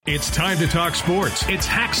It's time to talk sports. It's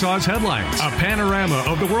Hacksaw's Headlines, a panorama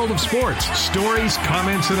of the world of sports, stories,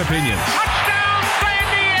 comments, and opinions. Touchdown, San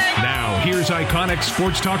Diego! Now, here's iconic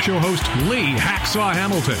sports talk show host Lee Hacksaw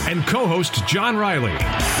Hamilton and co-host John Riley.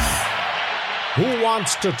 Who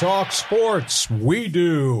wants to talk sports? We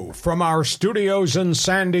do. From our studios in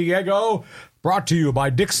San Diego, brought to you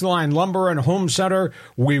by Dixieline Lumber and Home Center,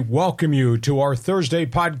 we welcome you to our Thursday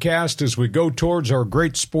podcast as we go towards our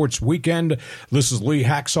great sports weekend. This is Lee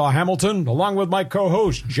Hacksaw Hamilton, along with my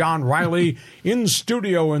co-host, John Riley, in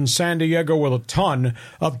studio in San Diego with a ton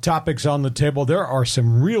of topics on the table. There are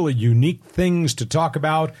some really unique things to talk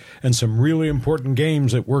about and some really important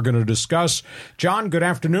games that we're going to discuss. John, good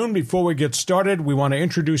afternoon. Before we get started, we want to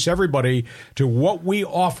introduce everybody to what we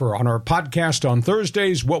offer on our podcast on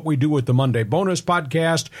Thursdays, what we do with the Monday bonus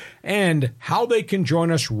podcast, and how they can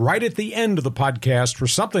join us right at the end of the podcast for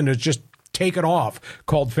something that's just taken off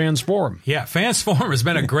called Fans Forum. Yeah, Fans Forum has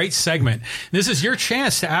been a great segment. This is your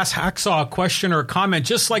chance to ask Hacksaw a question or a comment,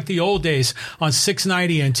 just like the old days on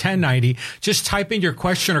 690 and 1090. Just type in your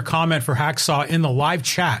question or comment for Hacksaw in the live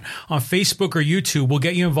chat on Facebook or YouTube. We'll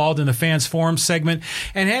get you involved in the Fans Forum segment.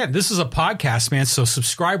 And hey, this is a podcast, man, so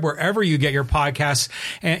subscribe wherever you get your podcasts,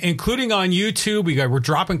 including on YouTube. We're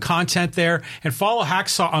dropping content there. And follow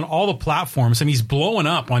Hacksaw on all the platforms. I mean, he's blowing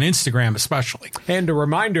up on Instagram especially. And a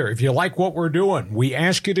reminder, if you like what we're doing, we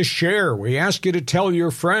ask you to share. We ask you to tell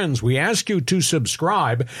your friends. We ask you to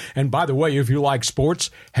subscribe. And by the way, if you like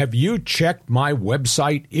sports, have you checked my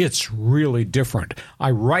website? It's really different.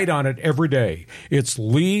 I write on it every day. It's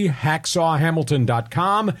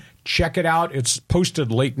leehacksawhamilton.com. Check it out. It's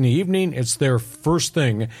posted late in the evening. It's there first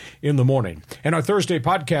thing in the morning. And our Thursday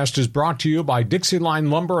podcast is brought to you by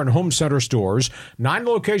Dixieline Lumber and Home Center stores, 9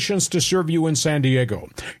 locations to serve you in San Diego.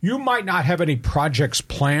 You might not have any projects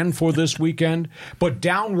planned for this weekend, but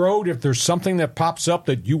down road, if there's something that pops up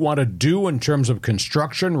that you want to do in terms of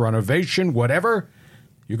construction, renovation, whatever,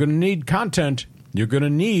 you're going to need content. You're going to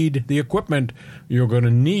need the equipment. You're going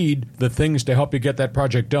to need the things to help you get that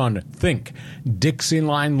project done. Think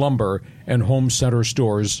Dixieline Lumber and Home Center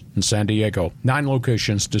stores in San Diego. 9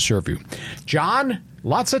 locations to serve you. John,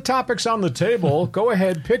 lots of topics on the table. Go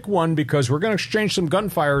ahead, pick one because we're going to exchange some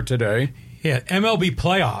gunfire today. Yeah, MLB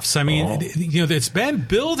playoffs. I mean, it's been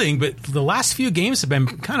building, but the last few games have been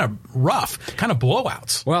kind of rough, kind of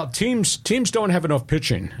blowouts. Well, teams don't have enough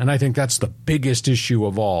pitching, and I think that's the biggest issue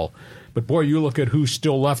of all. But, boy, you look at who's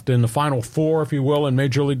still left in the Final Four, if you will, in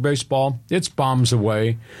Major League Baseball. It's bombs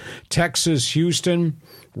away. Texas, Houston,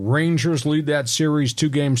 Rangers lead that series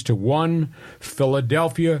 2-1.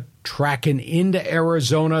 Philadelphia tracking into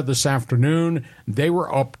Arizona this afternoon. They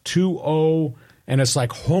were up 2-0, and it's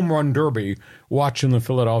like home run derby watching the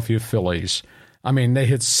Philadelphia Phillies. I mean, they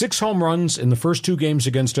hit 6 home runs in the first 2 games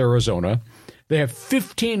against Arizona. They have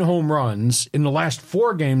 15 home runs in the last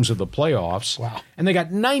 4 games of the playoffs. Wow. And they got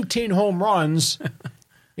 19 home runs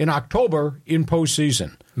in October in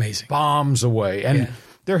postseason. Amazing. Bombs away. And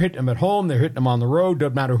they're hitting them at home. They're hitting them on the road.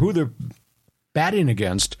 Doesn't matter who they're batting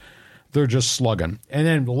against. They're just slugging. And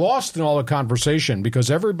then lost in all the conversation because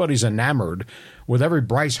everybody's enamored with every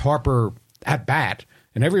Bryce Harper at bat.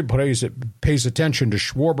 And everybody pays attention to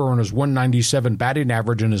Schwarber and his 197 batting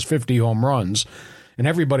average and his 50 home runs. And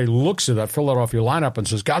everybody looks at that Philadelphia lineup and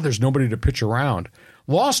says, God, there's nobody to pitch around.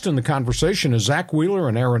 Lost in the conversation is Zach Wheeler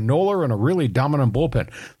and Aaron Nola and a really dominant bullpen.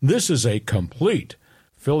 This is a complete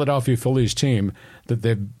Philadelphia Phillies team that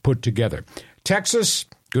they've put together. Texas,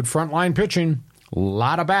 good frontline pitching, a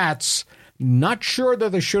lot of bats. Not sure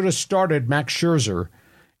that they should have started Max Scherzer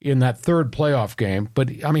in that third playoff game. But,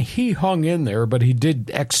 I mean, he hung in there, but he did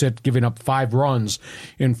exit giving up 5 runs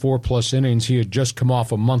in 4+ innings. He had just come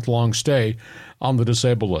off a month-long stay on the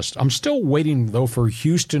disabled list. I'm still waiting, though, for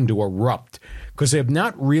Houston to erupt because they have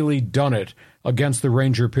not really done it against the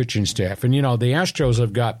Ranger pitching staff. And, you know, the Astros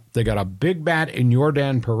they got a big bat in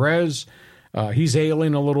Yordan Perez. He's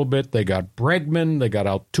ailing a little bit. They got Bregman. They got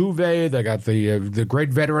Altuve. They got the great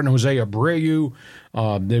veteran Jose Abreu.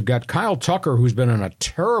 They've got Kyle Tucker, who's been in a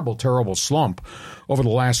terrible, terrible slump over the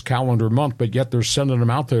last calendar month, but yet they're sending him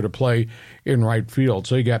out there to play in right field.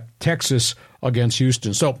 So you got Texas against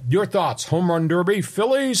Houston. So your thoughts, home run derby,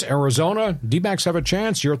 Phillies, Arizona, D-backs have a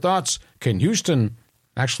chance. Your thoughts, can Houston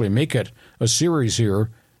actually make it a series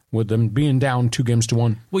here with them being down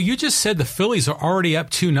 2-1? Well, you just said the Phillies are already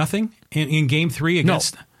up 2-0 in Game 3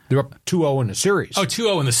 against... They're up 2-0 in the series. Oh,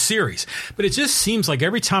 2-0 in the series. But it just seems like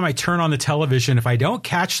every time I turn on the television, if I don't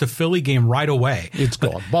catch the Philly game right away, it's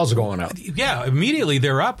gone. Balls are going out. Yeah, immediately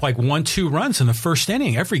they're up like 1-2 runs in the first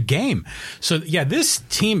inning every game. So, yeah, this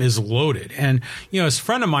team is loaded. And, you know, a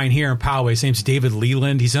friend of mine here in Poway, his name's David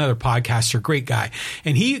Leland. He's another podcaster, great guy.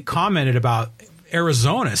 And he commented about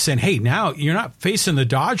Arizona saying, hey, now you're not facing the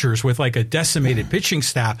Dodgers with like a decimated pitching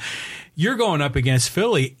staff. You're going up against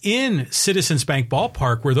Philly in Citizens Bank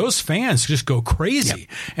Ballpark where those fans just go crazy. Yep.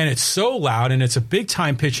 And it's so loud and it's a big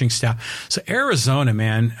time pitching staff. So Arizona,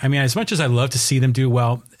 man, I mean, as much as I love to see them do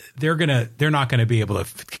well, they're not going to be able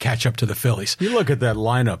to catch up to the Phillies. You look at that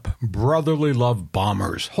lineup, brotherly love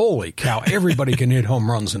bombers. Holy cow, everybody can hit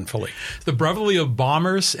home runs in Philly. The brotherly love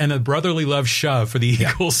bombers and the brotherly love shove for the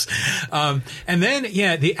Eagles. And then,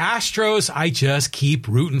 the Astros, I just keep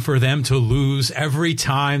rooting for them to lose every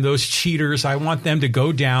time. Those cheaters, I want them to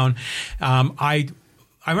go down.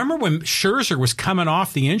 I remember when Scherzer was coming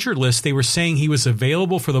off the injured list, they were saying he was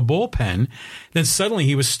available for the bullpen. Then suddenly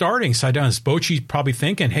he was starting. So Bochy's probably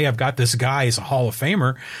thinking, hey, I've got this guy. He's a Hall of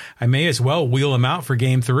Famer. I may as well wheel him out for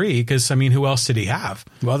Game 3 because, I mean, who else did he have?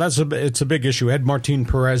 Well, it's a big issue. Ed Martin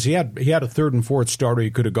Perez, he had a third and fourth starter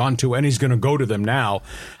he could have gone to, and he's going to go to them now.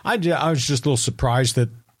 I was just a little surprised that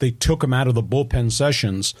they took him out of the bullpen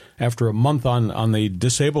sessions after a month on the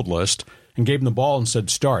disabled list and gave him the ball and said,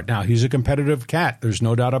 start. Now, he's a competitive cat. There's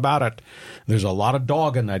no doubt about it. There's a lot of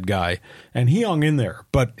dog in that guy. And he hung in there,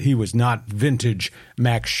 but he was not vintage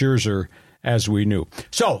Max Scherzer as we knew.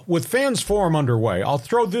 So, with Fans Forum underway, I'll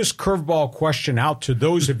throw this curveball question out to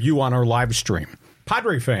those of you on our live stream.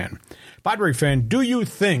 Padre fan, do you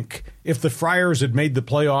think if the Friars had made the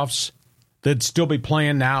playoffs, they'd still be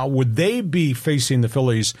playing now? Would they be facing the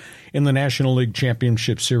Phillies in the National League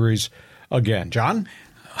Championship Series again? John?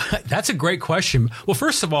 That's a great question. Well,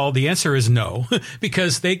 first of all, the answer is no,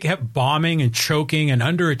 because they kept bombing and choking and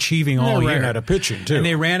underachieving all year. They ran out of pitching, too. And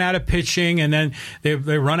they ran out of pitching, and then they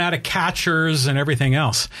run out of catchers and everything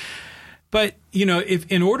else. But, you know, if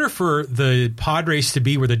in order for the Padres to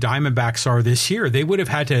be where the Diamondbacks are this year, they would have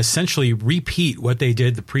had to essentially repeat what they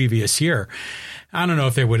did the previous year. I don't know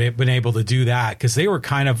if they would have been able to do that because they were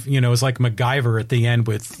kind of, you know, it was like MacGyver at the end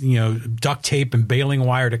with, you know, duct tape and baling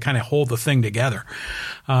wire to kind of hold the thing together.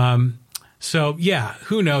 So, yeah,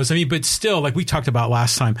 who knows? I mean, but still, like we talked about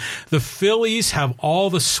last time, the Phillies have all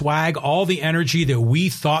the swag, all the energy that we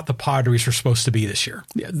thought the Padres were supposed to be this year.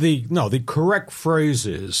 The correct phrase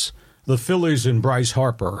is the Phillies and Bryce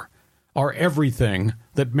Harper are everything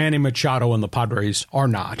that Manny Machado and the Padres are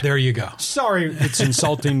not. There you go. Sorry, it's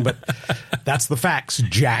insulting, but that's the facts,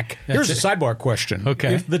 Jack. Here's a sidebar question.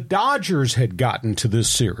 Okay. If the Dodgers had gotten to this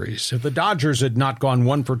series, if the Dodgers had not gone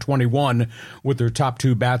 1 for 21 with their top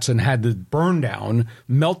two bats and had the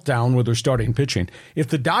meltdown with their starting pitching, if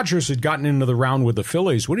the Dodgers had gotten into the round with the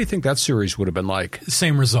Phillies, what do you think that series would have been like?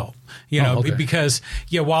 Same result. You know, okay. Because,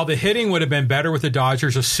 while the hitting would have been better with the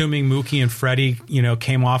Dodgers, assuming Mookie and Freddie,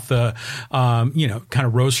 came off the, kind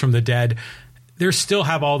of rose from the dead, they still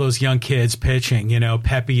have all those young kids pitching,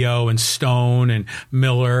 Pepio and Stone and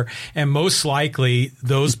Miller. And most likely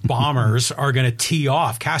those bombers are going to tee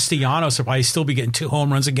off. Castellanos will probably still be getting 2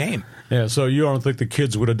 home runs a game. Yeah, so you don't think the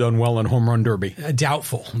kids would have done well in home run derby?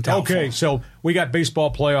 Doubtful. Okay, so we got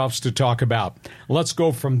baseball playoffs to talk about. Let's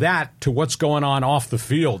go from that to what's going on off the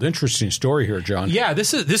field. Interesting story here, John. Yeah,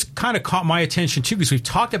 this kind of caught my attention too because we've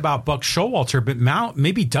talked about Buck Showalter, but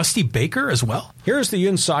maybe Dusty Baker as well. Here's the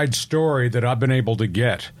inside story that I've been able to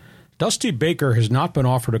get. Dusty Baker has not been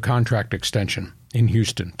offered a contract extension in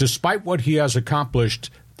Houston, despite what he has accomplished,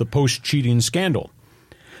 the post-cheating scandal.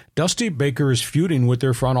 Dusty Baker is feuding with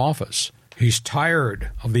their front office. He's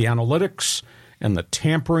tired of the analytics and the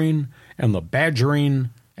tampering and the badgering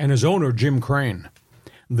and his owner, Jim Crane.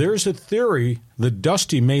 There's a theory that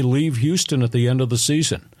Dusty may leave Houston at the end of the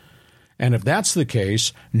season. And if that's the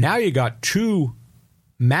case, now you got 2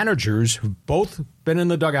 managers who've both been in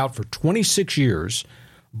the dugout for 26 years,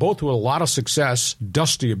 both with a lot of success,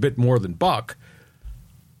 Dusty a bit more than Buck,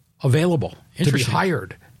 available to be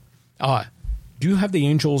hired. Do you have the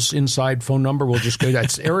Angels inside phone number? We'll just go.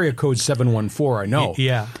 That's area code 714. I know.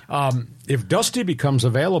 Yeah. If Dusty becomes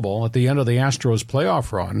available at the end of the Astros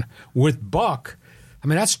playoff run with Buck, I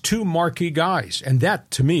mean, that's 2 marquee guys. And that,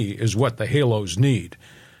 to me, is what the Halos need.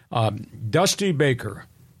 Dusty Baker,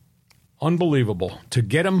 unbelievable. To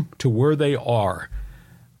get them to where they are.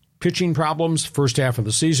 Pitching problems first half of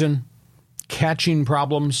the season. Catching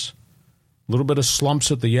problems. A little bit of slumps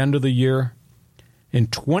at the end of the year. In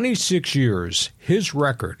 26 years, his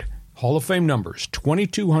record, Hall of Fame numbers,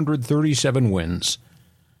 2,237 wins.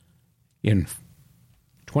 In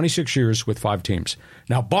 26 years with 5 teams.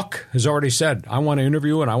 Now, Buck has already said, I want to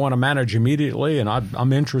interview and I want to manage immediately, and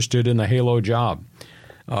I'm interested in the Halo job.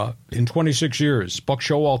 In 26 years, Buck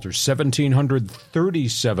Showalter,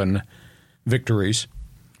 1,737 victories.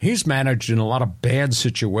 He's managed in a lot of bad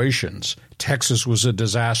situations. Texas was a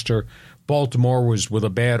disaster. Baltimore was with a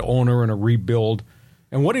bad owner and a rebuild.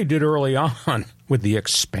 And what he did early on with the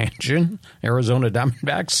expansion, Arizona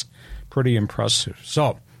Diamondbacks, pretty impressive.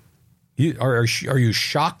 So, are you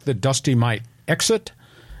shocked that Dusty might exit?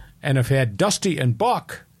 And if he had Dusty and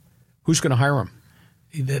Buck, who's going to hire him?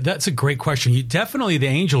 That's a great question. Definitely the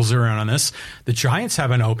Angels are in on this. The Giants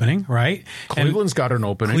have an opening, right? Cleveland's got an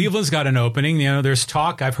opening. There's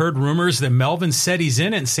talk. I've heard rumors that Melvin said he's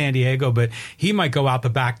in San Diego, but he might go out the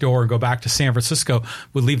back door and go back to San Francisco,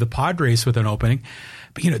 would leave the Padres with an opening.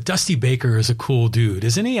 But, Dusty Baker is a cool dude,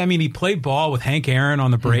 isn't he? I mean, he played ball with Hank Aaron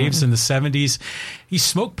on the Braves in the 70s. He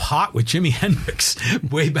smoked pot with Jimi Hendrix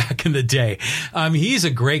way back in the day. He's a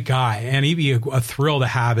great guy, and he'd be a thrill to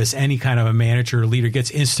have as any kind of a manager or leader.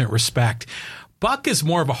 Gets instant respect. Buck is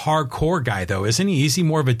more of a hardcore guy, though, isn't he? Is he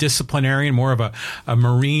more of a disciplinarian, more of a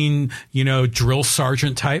Marine, drill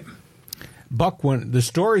sergeant type? Buck, when the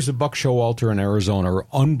stories of Buck Showalter in Arizona are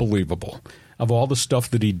unbelievable, of all the stuff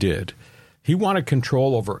that he did. He wanted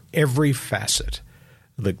control over every facet.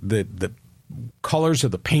 The colors of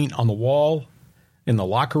the paint on the wall, in the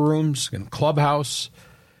locker rooms, in the clubhouse.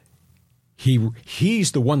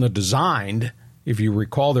 He's the one that designed, if you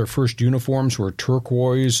recall, their first uniforms were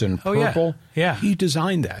turquoise and purple. Yeah. He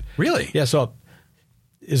designed that. Really? Yeah, so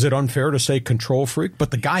is it unfair to say control freak? But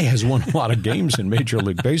the guy has won a lot of games in Major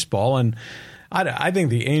League Baseball, and I think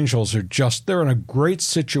the Angels are they're in a great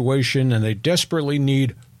situation, and they desperately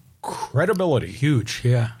need credibility. Huge,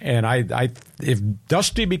 yeah. And if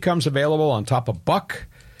Dusty becomes available on top of Buck,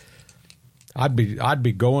 I'd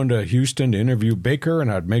be going to Houston to interview Baker,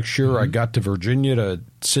 and I'd make sure I got to Virginia to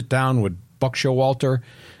sit down with Buck Showalter.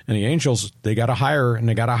 And the Angels, they got to hire, and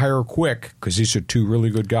they got to hire quick, because these are 2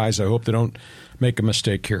 really good guys. I hope they don't make a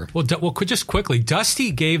mistake here. Well, just quickly, Dusty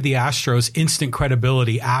gave the Astros instant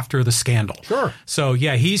credibility after the scandal. Sure. So,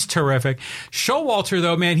 yeah, he's terrific. Showalter,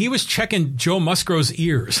 though, man, he was checking Joe Musgrove's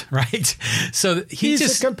ears, right? So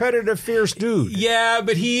he's a competitive, fierce dude. Yeah,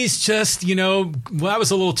 but he's just, that was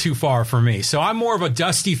a little too far for me. So I'm more of a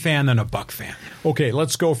Dusty fan than a Buck fan. Okay,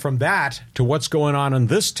 let's go from that to what's going on in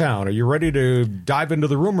this town. Are you ready to dive into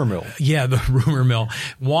the rumor mill? Yeah, the rumor mill.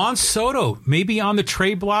 Juan Soto may be on the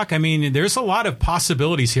trade block. I mean, there's a lot of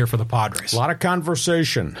possibilities here for the Padres. A lot of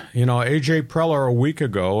conversation. A.J. Preller a week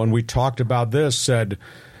ago, and we talked about this, said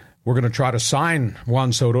we're going to try to sign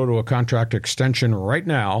Juan Soto to a contract extension right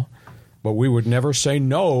now, but we would never say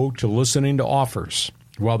no to listening to offers.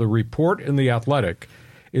 Well, the report in The Athletic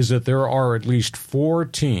is that there are at least 4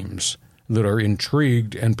 teams that are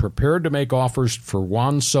intrigued and prepared to make offers for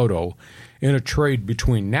Juan Soto in a trade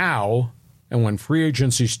between now and when free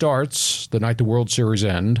agency starts, the night the World Series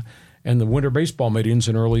end, and the winter baseball meetings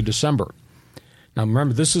in early December. Now,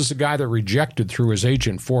 remember, this is the guy that rejected through his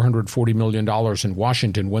agent $440 million in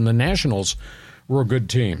Washington when the Nationals were a good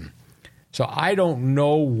team. So I don't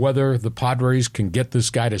know whether the Padres can get this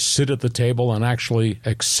guy to sit at the table and actually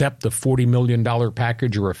accept the $40 million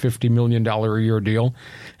package or a $50 million a year deal.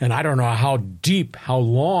 And I don't know how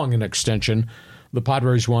long an extension the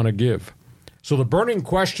Padres want to give. So the burning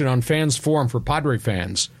question on Fans Forum for Padre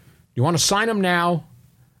fans, you want to sign him now?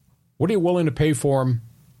 What are you willing to pay for him?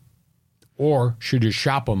 Or should you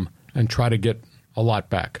shop him and try to get a lot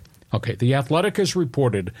back? Okay, The Athletic has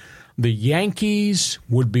reported the Yankees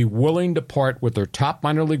would be willing to part with their top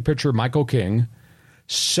minor league pitcher, Michael King,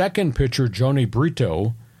 second pitcher, Joni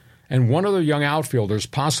Brito, and one of their young outfielders,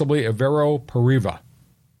 possibly Evero Pariva.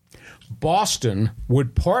 Boston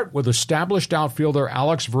would part with established outfielder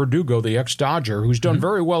Alex Verdugo, the ex-Dodger, who's done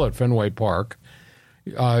very well at Fenway Park,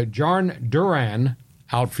 Jarn Duran,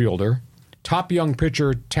 outfielder, top young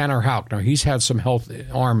pitcher Tanner Houck. Now, he's had some health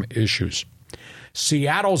arm issues.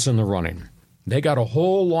 Seattle's in the running. They got a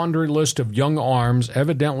whole laundry list of young arms.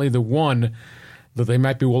 Evidently, the one that they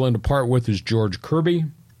might be willing to part with is George Kirby.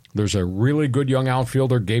 There's a really good young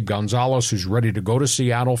outfielder, Gabe Gonzalez, who's ready to go to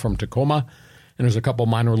Seattle from Tacoma. And there's a couple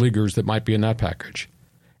minor leaguers that might be in that package.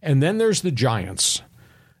 And then there's the Giants.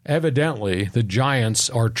 Evidently, the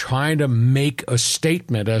Giants are trying to make a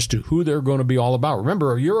statement as to who they're going to be all about.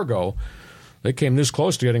 Remember, a year ago, they came this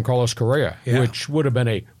close to getting Carlos Correa, which would have been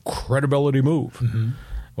a credibility move.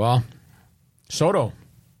 Well, Soto,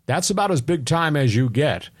 that's about as big time as you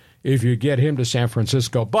get if you get him to San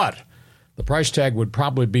Francisco. But the price tag would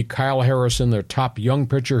probably be Kyle Harrison, their top young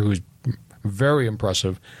pitcher, who's very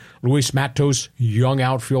impressive. Luis Matos, young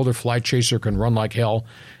outfielder, fly chaser, can run like hell,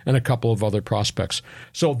 and a couple of other prospects.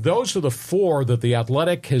 So those are the four that The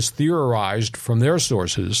Athletic has theorized from their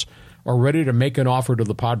sources are ready to make an offer to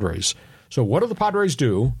the Padres. So what do the Padres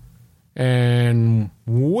do? And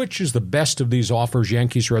which is the best of these offers?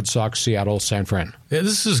 Yankees, Red Sox, Seattle, San Fran.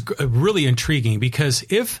 This is really intriguing because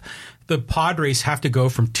if the Padres have to go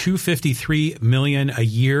from $253 million a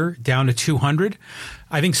year down to $200,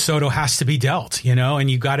 I think Soto has to be dealt,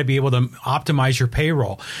 and you got to be able to optimize your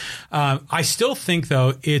payroll. I still think,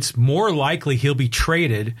 though, it's more likely he'll be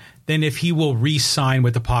traded than if he will re-sign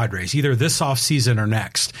with the Padres, either this offseason or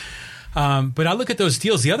next. But I look at those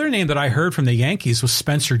deals. The other name that I heard from the Yankees was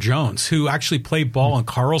Spencer Jones, who actually played ball in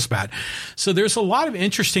Carlsbad. So there's a lot of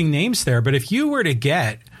interesting names there. But if you were to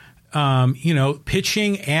get,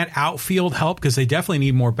 pitching and outfield help, because they definitely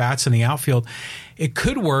need more bats in the outfield, it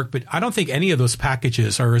could work. But I don't think any of those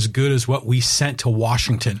packages are as good as what we sent to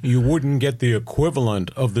Washington. You wouldn't get the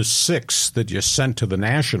equivalent of the 6 that you sent to the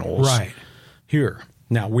Nationals here.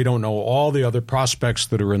 Now, we don't know all the other prospects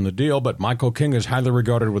that are in the deal, but Michael King is highly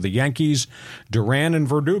regarded with the Yankees. Duran and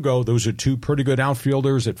Verdugo, those are 2 pretty good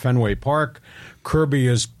outfielders at Fenway Park. Kirby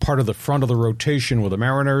is part of the front of the rotation with the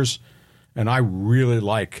Mariners. And I really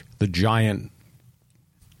like the giant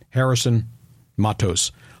Harrison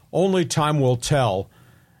Matos. Only time will tell.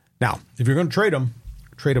 Now, if you're going to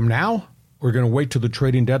trade him now, or you're going to wait till the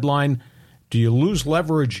trading deadline. Do you lose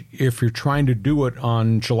leverage if you're trying to do it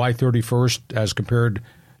on July 31st as compared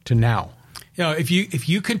to now? If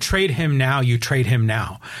you can trade him now, you trade him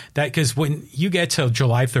now. Because when you get to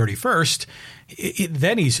July 31st,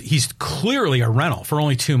 then he's clearly a rental for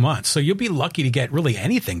only 2 months. So you'll be lucky to get really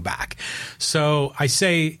anything back. So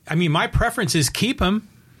my preference is keep him,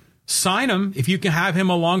 sign him. If you can have him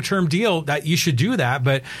a long-term deal, that you should do that.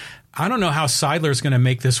 But I don't know how Seidler is going to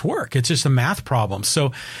make this work. It's just a math problem.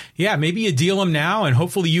 So, maybe you deal him now, and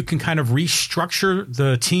hopefully you can kind of restructure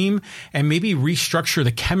the team and maybe restructure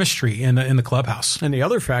the chemistry in the clubhouse. And the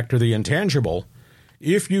other factor, the intangible,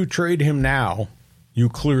 if you trade him now, you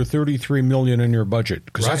clear $33 million in your budget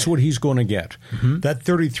because that's what he's going to get. Mm-hmm. That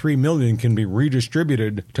 $33 million can be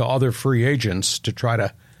redistributed to other free agents to try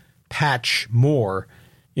to patch more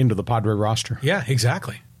into the Padre roster. Yeah,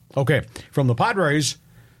 exactly. Okay, from the Padres,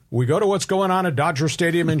 we go to what's going on at Dodger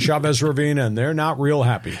Stadium in Chavez Ravine, and they're not real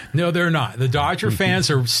happy. No, they're not. The Dodger fans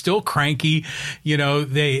are still cranky.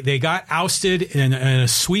 They got ousted in a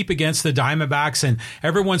sweep against the Diamondbacks, and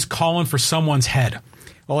everyone's calling for someone's head.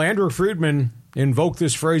 Well, Andrew Friedman invoked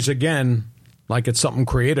this phrase again, like it's something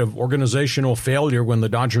creative, organizational failure when the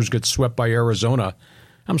Dodgers get swept by Arizona.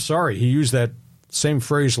 I'm sorry, he used that same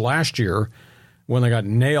phrase last year when they got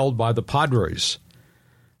nailed by the Padres.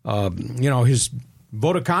 His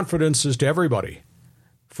vote of confidence is to everybody.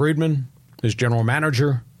 Friedman, his general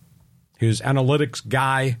manager, his analytics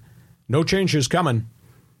guy. No change is coming.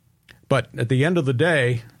 But at the end of the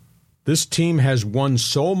day, this team has won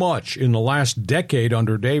so much in the last decade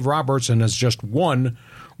under Dave Roberts and has just won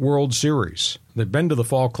World Series. They've been to the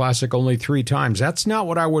Fall Classic only 3 times. That's not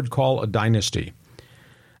what I would call a dynasty.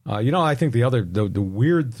 I think the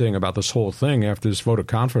weird thing about this whole thing after this vote of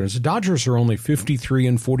confidence, the Dodgers are only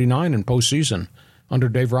 53-49 in postseason under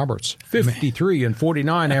Dave Roberts.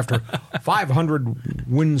 53-49 after 500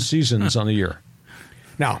 win seasons on the year.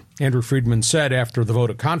 Now, Andrew Friedman said after the vote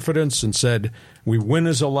of confidence and said, we win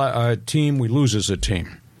as a team, we lose as a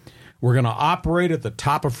team. We're going to operate at the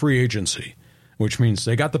top of free agency, which means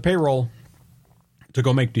they got the payroll to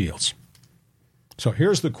go make deals. So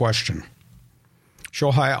here's the question.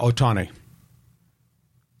 Shohei Ohtani.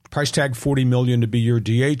 Price tag $40 million to be your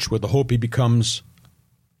DH with the hope he becomes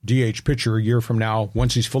DH pitcher a year from now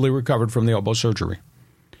once he's fully recovered from the elbow surgery.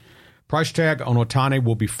 Price tag on Ohtani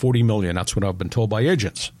will be $40 million. That's what I've been told by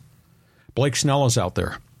agents. Blake Snell is out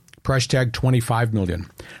there. Price tag $25 million.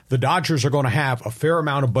 The Dodgers are going to have a fair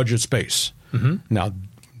amount of budget space. Mm-hmm. Now,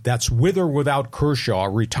 that's with or without Kershaw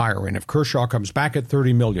retiring. If Kershaw comes back at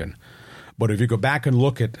 $30 million. But if you go back and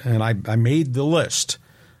look at, and I made the list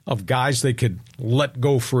of guys they could let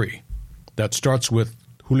go free. That starts with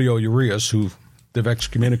Julio Urias, who they've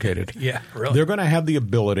excommunicated. Yeah, really. They're going to have the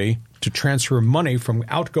ability to transfer money from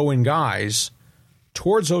outgoing guys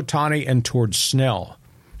towards Ohtani and towards Snell.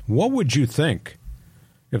 What would you think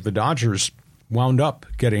if the Dodgers wound up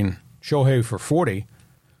getting Shohei for $40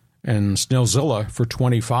 and Snellzilla for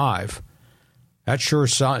 $25? That sure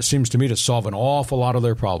seems to me to solve an awful lot of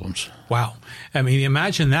their problems. Wow. I mean,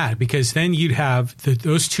 imagine that, because then you'd have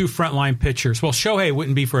those 2 frontline pitchers. Well, Shohei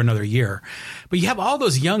wouldn't be for another year, but you have all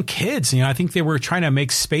those young kids. I think they were trying to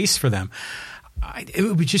make space for them.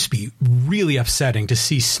 it would just be really upsetting to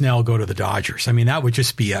see Snell go to the Dodgers. I mean, that would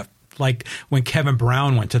just be like when Kevin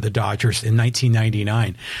Brown went to the Dodgers in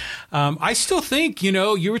 1999. I still think,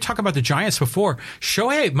 you were talking about the Giants before.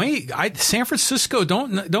 Shohei, San Francisco,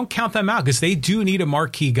 don't count them out because they do need a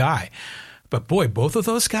marquee guy. But boy, both of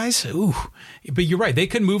those guys, ooh. But you're right, they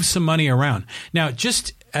could move some money around. Now,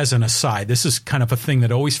 just as an aside, this is kind of a thing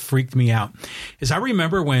that always freaked me out, is I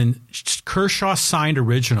remember when Kershaw signed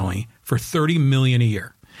originally for $30 million a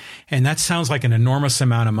year. And that sounds like an enormous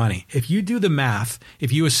amount of money. If you do the math,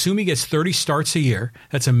 if you assume he gets 30 starts a year,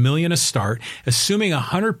 that's $1 million a start. Assuming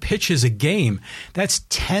 100 pitches a game, that's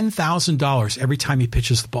 $10,000 every time he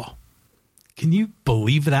pitches the ball. Can you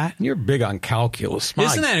believe that? You're big on calculus.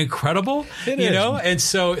 Isn't that incredible? It is. And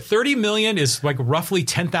so $30 million is like roughly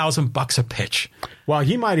 $10,000 a pitch. Well,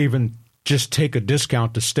 he might even just take a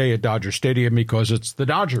discount to stay at Dodger Stadium because it's the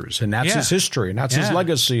Dodgers, and that's his history, and that's his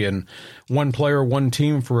legacy, and one player, one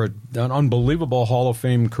team for an unbelievable Hall of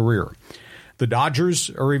Fame career. The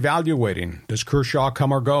Dodgers are evaluating, does Kershaw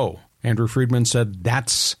come or go? Andrew Friedman said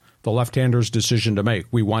that's the left-hander's decision to make.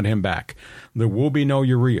 We want him back. There will be no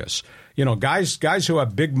Urias. Guys who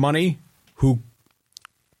have big money, who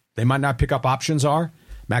they might not pick up options are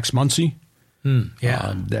Max Muncy.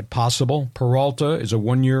 That possible. Peralta is a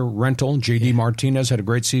one-year rental. J.D. Martinez had a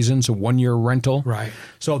great season. It's a one-year rental. Right.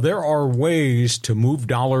 So there are ways to move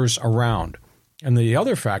dollars around. And the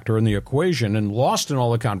other factor in the equation, and lost in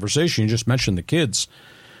all the conversation, you just mentioned the kids,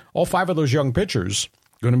 all 5 of those young pitchers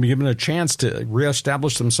going to be given a chance to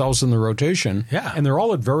reestablish themselves in the rotation. Yeah. And they're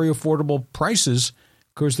all at very affordable prices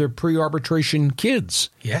because they're pre-arbitration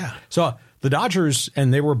kids. Yeah. So the Dodgers,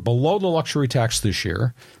 and they were below the luxury tax this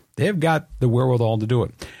year, they've got the wherewithal to do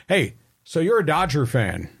it. Hey, so you're a Dodger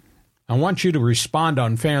fan. I want you to respond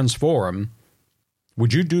on Fans Forum.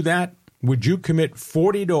 Would you do that? Would you commit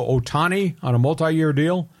 $40 to Ohtani on a multi-year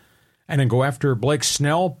deal and then go after Blake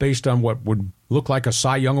Snell based on what would look like a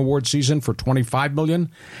Cy Young Award season for $25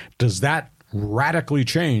 million? Does that radically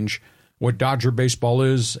change what Dodger baseball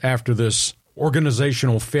is after this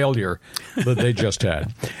organizational failure that they just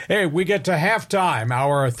had? Hey, we get to halftime.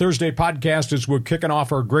 Our Thursday podcast is we're kicking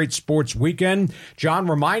off our great sports weekend. John,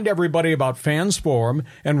 remind everybody about Fans Forum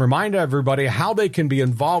and remind everybody how they can be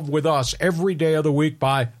involved with us every day of the week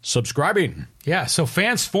by subscribing. Yeah, so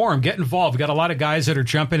Fans Forum, get involved. We got a lot of guys that are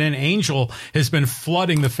jumping in. Angel has been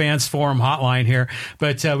flooding the Fans Forum hotline here,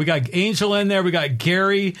 but we got Angel in there. We got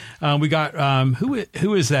Gary. We got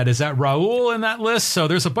who is that? Is that Raul in that list? So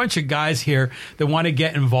there's a bunch of guys here that want to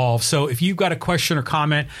get involved. So if you've got a question or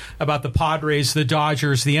comment about the Padres, the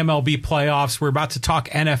Dodgers, the MLB playoffs, we're about to talk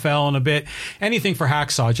NFL in a bit. Anything for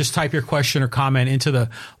Hacksaw, just type your question or comment into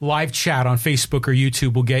the live chat on Facebook or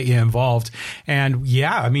YouTube. We'll get you involved. And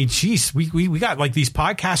yeah, I mean, geez, we got like these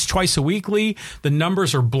podcasts twice a weekly. The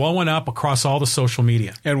numbers are blowing up across all the social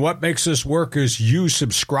media. And what makes this work is you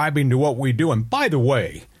subscribing to what we do. And by the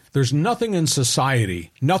way, there's nothing in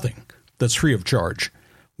society, nothing that's free of charge.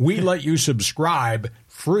 We let you subscribe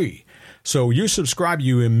free. So you subscribe,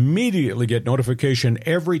 you immediately get notification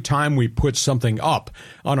every time we put something up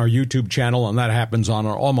on our YouTube channel, and that happens on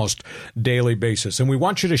an almost daily basis. And we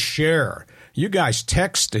want you to share. You guys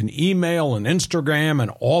text and email and Instagram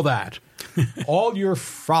and all that. All your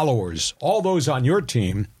followers, all those on your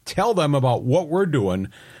team, tell them about what we're doing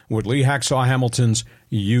with Lee Hacksaw Hamilton's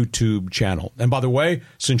YouTube channel. And by the way,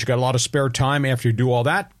 since you got a lot of spare time after you do all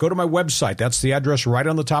that, go to my website. That's the address right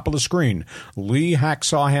on the top of the screen,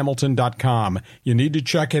 LeeHacksawHamilton.com. You need to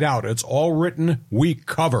check it out. It's all written. We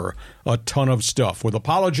cover a ton of stuff. With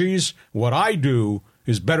apologies, what I do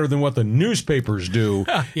is better than what the newspapers do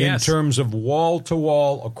in terms of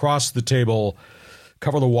wall-to-wall, across the table,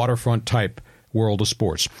 cover the waterfront type world of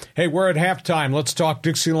sports. Hey, we're at halftime. Let's talk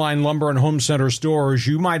Dixieline Lumber and Home Center stores.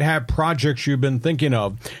 You might have projects you've been thinking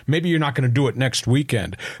of. Maybe you're not going to do it next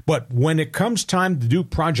weekend. But when it comes time to do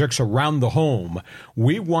projects around the home,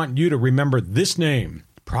 we want you to remember this name.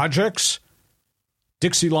 Projects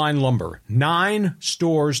Dixieline Lumber. 9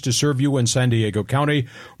 stores to serve you in San Diego County.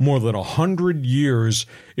 More than 100 years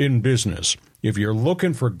in business. If you're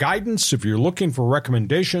looking for guidance, if you're looking for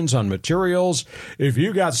recommendations on materials, if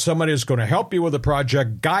you got somebody that's going to help you with a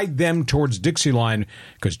project, guide them towards Dixieline,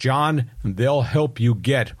 because, John, they'll help you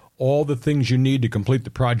get all the things you need to complete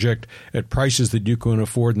the project at prices that you can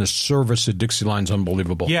afford, and the service at Dixieline's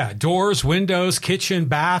unbelievable. Yeah, doors, windows, kitchen,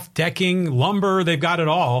 bath, decking, lumber, they've got it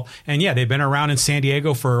all. And yeah, they've been around in San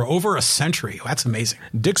Diego for over a century. That's amazing.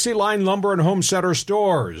 Dixieline Lumber and Home Center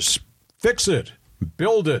stores. Fix it.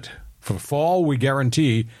 Build it. For fall, we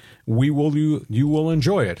guarantee you will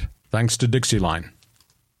enjoy it, thanks to Dixieline.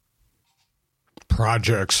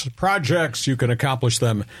 Projects, you can accomplish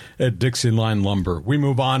them at Dixie Line Lumber. We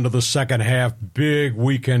move on to the second half. Big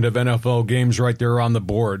weekend of NFL games right there on the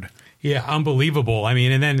board. Yeah, unbelievable. I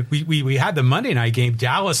mean, and then we had the Monday night game,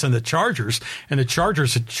 Dallas and the Chargers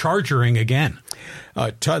are chargering again.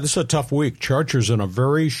 This is a tough week. Chargers in a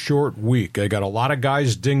very short week. They got a lot of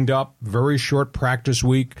guys dinged up, very short practice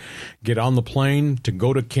week. Get on the plane to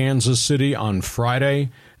go to Kansas City on Friday.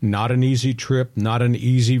 Not an easy trip, not an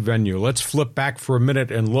easy venue. Let's flip back for a minute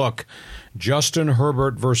and look. Justin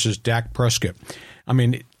Herbert versus Dak Prescott. I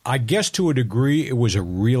mean, I guess to a degree it was a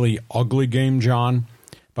really ugly game, John.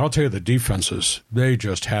 But I'll tell you, the defenses, they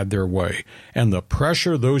just had their way. And the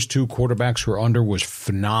pressure those two quarterbacks were under was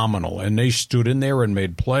phenomenal. And they stood in there and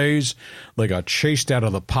made plays. They got chased out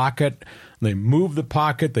of the pocket. They moved the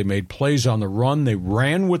pocket. They made plays on the run. They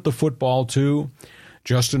ran with the football, too.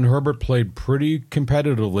 Justin Herbert played pretty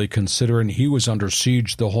competitively considering he was under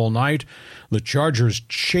siege the whole night. The Chargers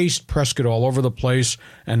chased Prescott all over the place,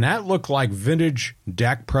 and that looked like vintage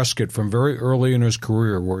Dak Prescott from very early in his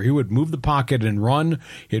career, where he would move the pocket and run,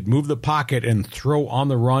 he'd move the pocket and throw on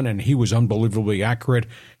the run, and he was unbelievably accurate.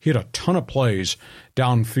 He had a ton of plays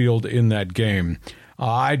downfield in that game.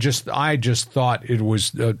 I just thought it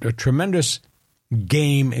was a tremendous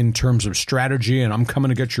game in terms of strategy, and I'm coming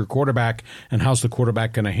to get your quarterback, and how's the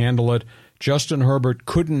quarterback going to handle it? Justin Herbert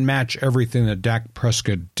couldn't match everything that Dak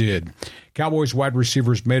Prescott did. Cowboys wide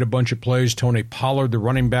receivers made a bunch of plays. Tony Pollard, the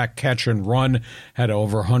running back, catch and run, had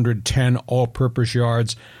over 110 all-purpose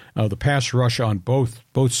yards. The pass rush on both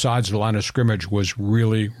sides of the line of scrimmage was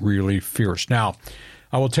really, really fierce. Now,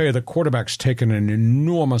 I will tell you, the quarterback's taken an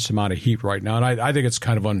enormous amount of heat right now, and I think it's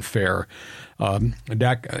kind of unfair.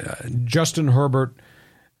 Justin Herbert,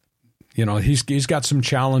 you know, he's got some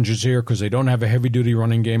challenges here because they don't have a heavy-duty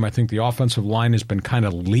running game. I think the offensive line has been kind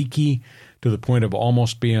of leaky to the point of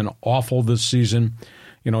almost being awful this season.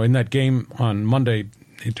 You know, in that game on Monday,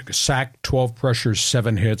 he took a sack, 12 pressures,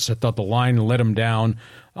 7 hits. I thought the line let him down.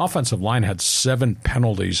 Offensive line had 7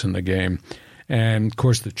 penalties in the game. And, of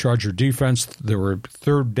course, the Charger defense, there were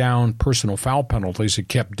third down personal foul penalties. It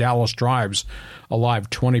kept Dallas drives alive,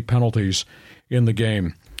 20 penalties in the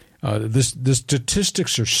game. The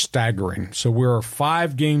statistics are staggering. So we're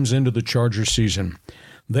 5 games into the Charger season.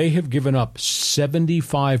 They have given up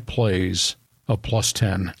 75 plays of plus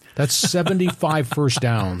 10. That's 75 first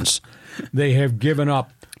downs. They have given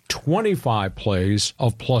up 25 plays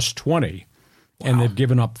of plus 20. Wow. And they've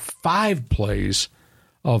given up 5 plays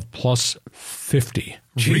of plus 50.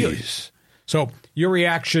 Really? Jeez. So your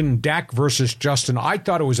reaction, Dak versus Justin, I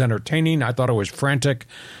thought it was entertaining. I thought it was frantic.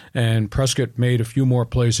 And Prescott made a few more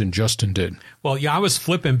plays than Justin did. Well, yeah, I was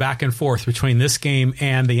flipping back and forth between this game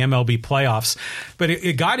and the MLB playoffs. But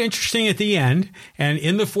it got interesting at the end. And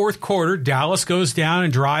in the fourth quarter, Dallas goes down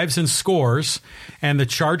and drives and scores. And the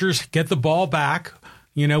Chargers get the ball back,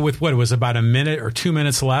 you know, with what it was about a minute or 2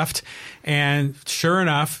 minutes left. And sure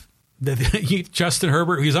enough, Justin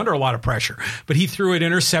Herbert, he's under a lot of pressure, but he threw an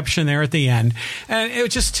interception there at the end. And it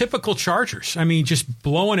was just typical Chargers. I mean, just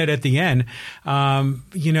blowing it at the end,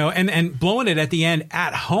 you know, and blowing it at the end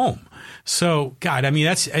at home. So, God, I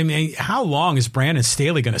mean, how long is Brandon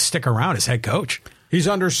Staley going to stick around as head coach? He's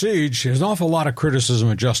under siege. There's an awful lot of criticism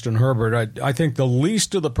of Justin Herbert. I think the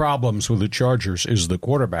least of the problems with the Chargers is the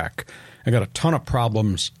quarterback. I got a ton of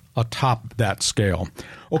problems atop that scale.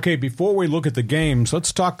 Okay, before we look at the games,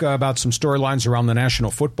 let's talk about some storylines around the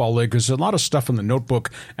National Football League, because there's a lot of stuff in the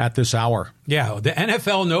notebook at this hour. Yeah, the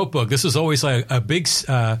NFL notebook. This is always like a big,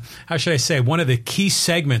 how should I say, one of the key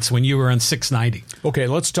segments when you were on 690. Okay,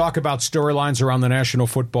 let's talk about storylines around the National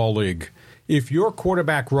Football League. If your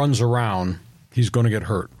quarterback runs around, he's going to get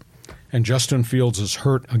hurt. And Justin Fields is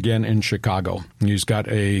hurt again in Chicago. He's got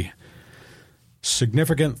a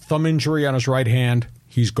significant thumb injury on his right hand.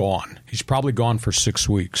 He's gone. He's probably gone for 6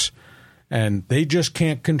 weeks. And they just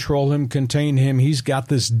can't control him, contain him. He's got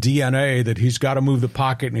this DNA that he's got to move the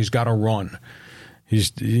pocket and he's got to run.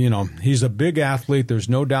 He's a big athlete. There's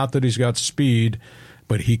no doubt that he's got speed,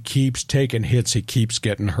 but he keeps taking hits. He keeps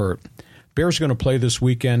getting hurt. Bears going to play this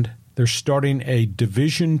weekend. They're starting a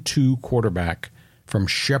Division II quarterback from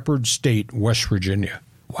Shepherd State, West Virginia.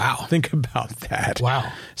 Wow. Think about that.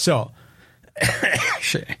 Wow. So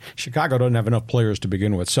Chicago doesn't have enough players to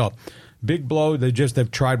begin with. So big blow.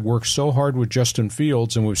 They've tried work so hard with Justin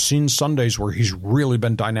Fields, and we've seen Sundays where he's really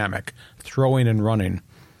been dynamic, throwing and running.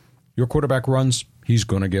 Your quarterback runs, he's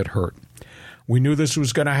going to get hurt. We knew this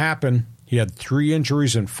was going to happen. He had 3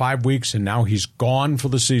 injuries in 5 weeks, and now he's gone for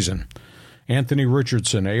the season. Anthony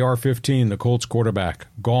Richardson, AR-15, the Colts quarterback,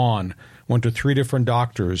 gone. Went to 3 different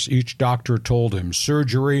doctors. Each doctor told him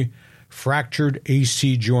surgery, fractured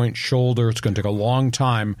AC joint shoulder. It's going to take a long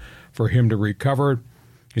time for him to recover.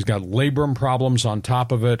 He's got labrum problems on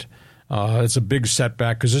top of it. It's a big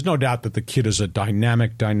setback because there's no doubt that the kid is a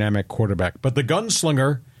dynamic quarterback. But the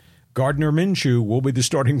gunslinger, Gardner Minshew, will be the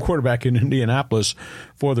starting quarterback in Indianapolis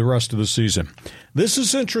for the rest of the season. This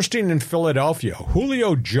is interesting in Philadelphia.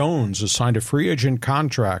 Julio Jones has signed a free agent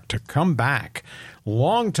contract to come back.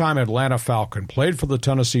 Longtime Atlanta Falcon, played for the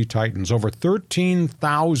Tennessee Titans, over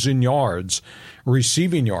 13,000 yards,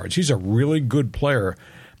 receiving yards. He's a really good player.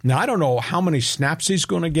 Now, I don't know how many snaps he's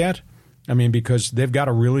going to get. I mean, because they've got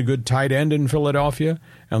a really good tight end in Philadelphia,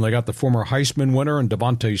 and they got the former Heisman winner and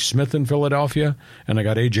Devontae Smith in Philadelphia, and they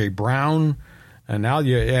got A.J. Brown, and now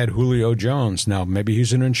you add Julio Jones. Now, maybe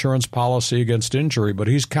he's an insurance policy against injury, but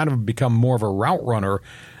he's kind of become more of a route runner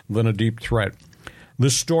than a deep threat.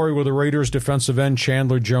 This story with the Raiders defensive end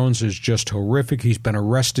Chandler Jones is just horrific. He's been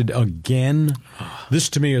arrested again. This,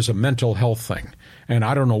 to me, is a mental health thing. And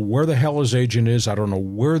I don't know where the hell his agent is. I don't know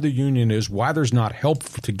where the union is, why there's not help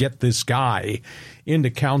to get this guy into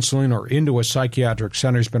counseling or into a psychiatric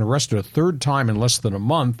center. He's been arrested a third time in less than a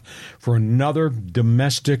month for another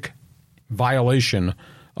domestic violation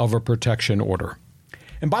of a protection order.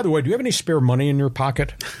 And by the way, do you have any spare money in your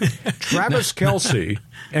pocket? Travis Kelce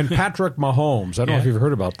and Patrick Mahomes, I don't know if you've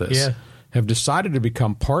heard about this, have decided to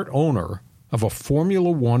become part owner of a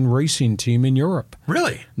Formula One racing team in Europe.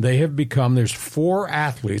 Really? They have become, there's 4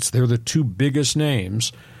 athletes, they're the 2 biggest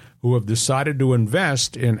names, who have decided to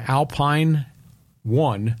invest in Alpine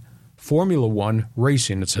One, Formula One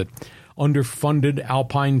racing. It's an underfunded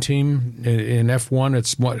Alpine team in F1.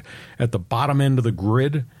 It's at the bottom end of the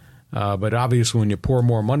grid. But obviously when you pour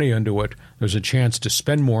more money into it, there's a chance to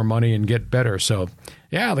spend more money and get better. So,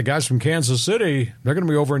 yeah, the guys from Kansas City, they're going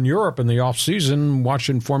to be over in Europe in the off-season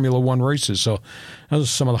watching Formula One races. So those are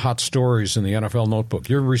some of the hot stories in the NFL Notebook.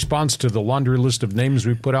 Your response to the laundry list of names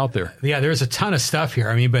we put out there. Yeah, there's a ton of stuff here.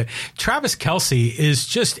 I mean, but Travis Kelce is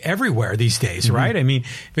just everywhere these days, right? I mean,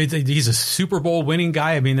 he's a Super Bowl winning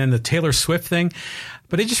guy. I mean, then the Taylor Swift thing.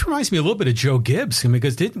 But it just reminds me a little bit of Joe Gibbs,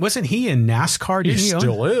 because wasn't he in NASCAR? He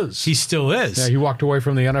still is. He still is. Yeah, he walked away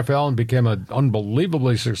from the NFL and became an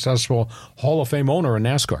unbelievably successful Hall of Fame owner in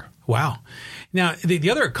NASCAR. Wow. Now,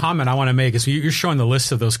 the other comment I want to make is you're showing the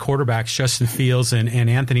list of those quarterbacks, Justin Fields and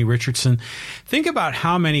Anthony Richardson. Think about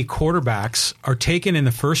how many quarterbacks are taken in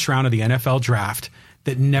the first round of the NFL draft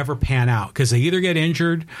that never pan out because they either get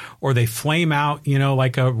injured or they flame out,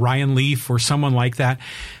 like a Ryan Leaf or someone like that.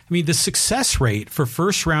 I mean, the success rate for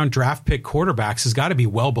first-round draft pick quarterbacks has got to be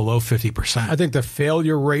well below 50%. I think the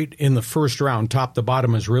failure rate in the first round, top to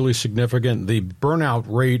bottom, is really significant. The burnout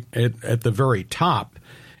rate at the very top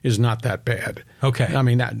is not that bad. Okay. I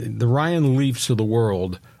mean, the Ryan Leafs of the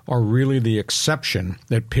world are really the exception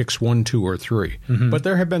that picks 1, 2, or 3. Mm-hmm. But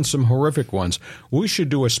there have been some horrific ones. We should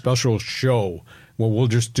do a special show where we'll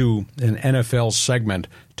just do an NFL segment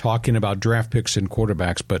talking about draft picks and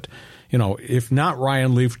quarterbacks. But, if not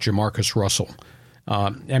Ryan Leaf, Jamarcus Russell.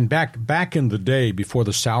 And back in the day, before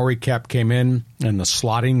the salary cap came in and the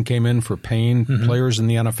slotting came in for paying players in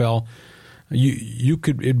the NFL,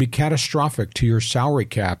 it'd be catastrophic to your salary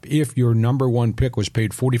cap if your number one pick was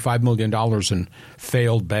paid $45 million and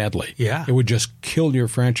failed badly. Yeah. It would just kill your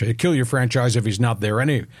franchise. It'd kill your franchise if he's not there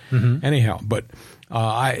anyhow. But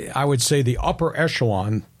I would say the upper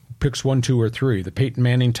echelon, picks 1, 2, or 3, the Peyton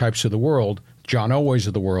Manning types of the world, John Elways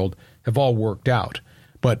of the world, have all worked out.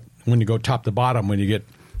 But when you go top to bottom, when you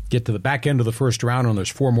get to the back end of the first round and there's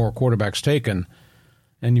 4 more quarterbacks taken,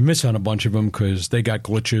 and you miss on a bunch of them because they got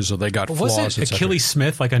glitches or they got flaws. Wasn't Achilles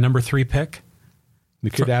Smith like a number 3 pick? The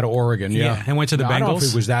kid out of Oregon, yeah. And went to the Bengals? I don't know if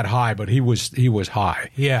he was that high, but he was high.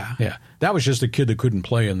 Yeah. Yeah. That was just a kid that couldn't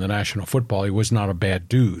play in the National Football. He was not a bad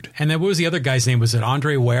dude. And then what was the other guy's name? Was it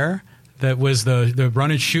Andre Ware? That was the run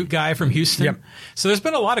and shoot guy from Houston. Yep. So there's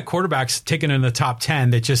been a lot of quarterbacks taken in the top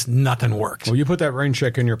 10 that just nothing worked. Well, you put that rain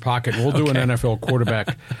check in your pocket. We'll do an NFL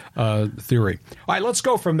quarterback theory. All right, let's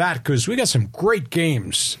go from that because we got some great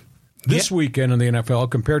games this weekend in the NFL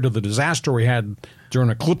compared to the disaster we had during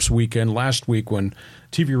Eclipse weekend last week when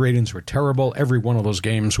TV ratings were terrible. Every one of those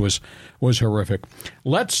games was horrific.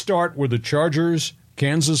 Let's start with the Chargers,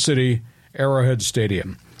 Kansas City, Arrowhead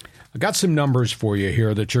Stadium. I got some numbers for you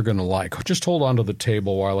here that you're going to like. Just hold on to the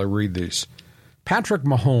table while I read these. Patrick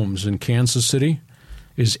Mahomes in Kansas City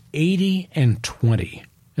is 80-20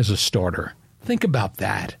 as a starter. Think about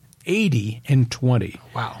that. 80-20.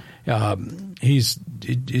 Wow. He's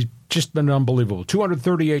just been unbelievable.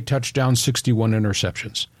 238 touchdowns, 61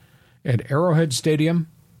 interceptions. At Arrowhead Stadium,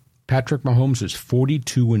 Patrick Mahomes is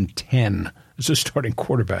 42-10 as a starting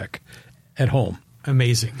quarterback at home.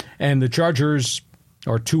 Amazing. And the Chargers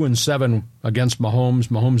are 2-7 against Mahomes.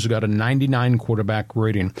 Mahomes has got a 99 quarterback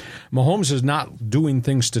rating. Mahomes is not doing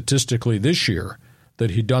things statistically this year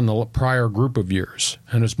that he'd done the prior group of years.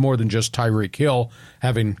 And it's more than just Tyreek Hill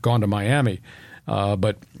having gone to Miami.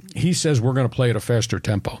 But he says we're going to play at a faster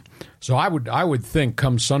tempo. So I would think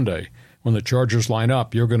come Sunday when the Chargers line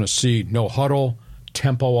up, you're going to see no huddle,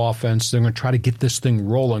 tempo offense. They're going to try to get this thing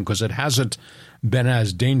rolling because it hasn't been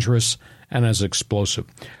as dangerous and as explosive.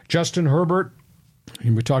 Justin Herbert,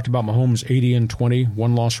 we talked about Mahomes' 80-20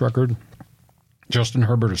 one-loss record. Justin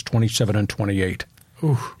Herbert is 27-28.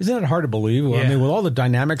 Oof. Isn't it hard to believe? Yeah. I mean, with all the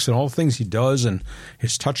dynamics and all the things he does and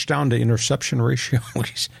his touchdown to interception ratio,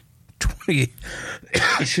 he's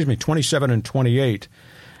 27-28.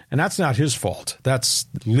 And that's not his fault. That's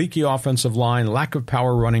leaky offensive line, lack of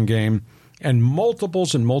power running game, and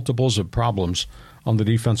multiples of problems on the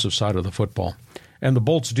defensive side of the football. And the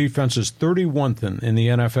Bolts' defense is 31st in the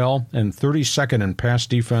NFL and 32nd in pass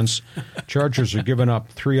defense. Chargers are giving up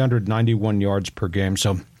 391 yards per game.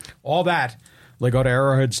 So all that, they go to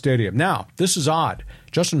Arrowhead Stadium. Now, this is odd.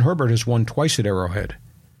 Justin Herbert has won twice at Arrowhead,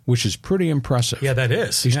 which is pretty impressive. Yeah, that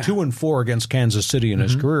is. He's 2-4 against Kansas City in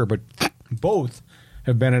his career, but both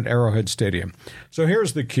have been at Arrowhead Stadium. So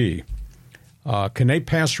here's the key. Can they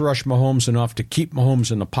pass rush Mahomes enough to keep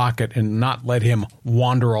Mahomes in the pocket and not let him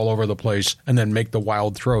wander all over the place and then make the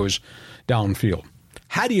wild throws downfield?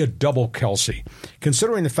 How do you double Kelsey?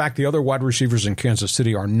 Considering the fact the other wide receivers in Kansas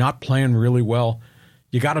City are not playing really well,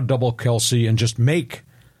 you got to double Kelsey and just make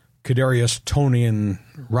Kadarius Toney and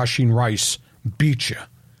Rasheen Rice beat you.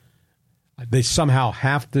 They somehow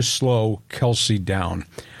have to slow Kelsey down.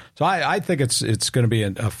 So I think it's going to be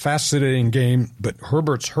a fascinating game, but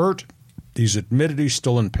Herbert's hurt. He's admitted he's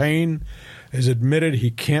still in pain. He's admitted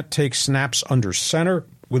he can't take snaps under center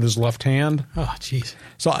with his left hand. Oh, jeez.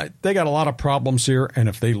 So they got a lot of problems here, and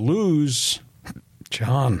if they lose,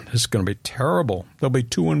 John, this is going to be terrible. They'll be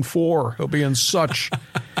 2-4. He'll be in such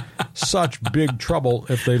big trouble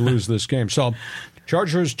if they lose this game. So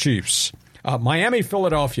Chargers, Chiefs. Miami,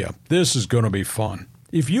 Philadelphia. This is going to be fun.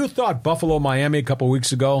 If you thought Buffalo, Miami a couple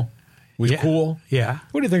weeks ago was cool, what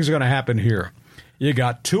do you think is going to happen here? You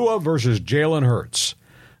got Tua versus Jalen Hurts.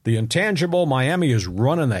 The intangible, Miami is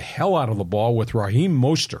running the hell out of the ball with Raheem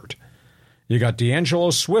Mostert. You got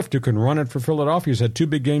D'Angelo Swift, who can run it for Philadelphia. He's had 2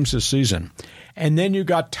 big games this season. And then you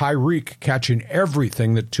got Tyreek catching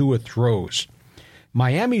everything that Tua throws.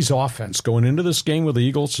 Miami's offense going into this game with the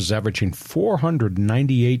Eagles is averaging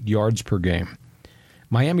 498 yards per game.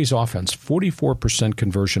 Miami's offense, 44%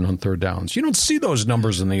 conversion on third downs. You don't see those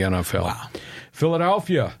numbers in the NFL. Wow.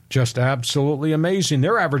 Philadelphia, just absolutely amazing.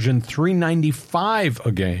 They're averaging 395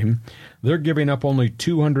 a game. They're giving up only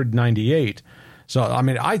 298. So, I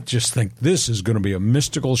mean, I just think this is going to be a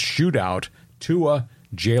mystical shootout. Tua,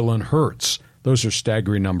 Jalen Hurts. Those are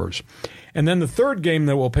staggering numbers. And then the third game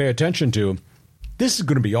that we'll pay attention to, this is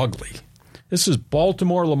going to be ugly. This is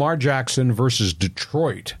Baltimore, Lamar Jackson versus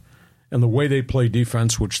Detroit. And the way they play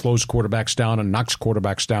defense, which slows quarterbacks down and knocks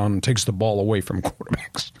quarterbacks down and takes the ball away from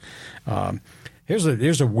quarterbacks.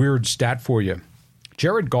 Here's a weird stat for you.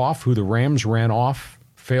 Jared Goff, who the Rams ran off,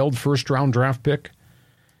 failed first-round draft pick.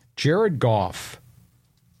 Jared Goff,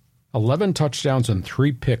 11 touchdowns and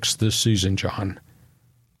 3 picks this season, John.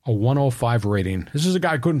 A 105 rating. This is a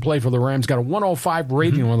guy who couldn't play for the Rams, got a 105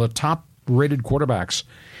 rating, one of the top-rated quarterbacks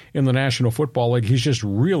in the National Football League. He's just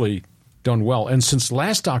really done well. And since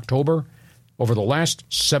last October, over the last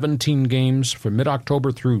 17 games from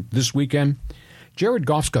mid-October through this weekend, Jared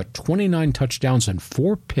Goff's got 29 touchdowns and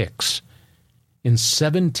 4 picks in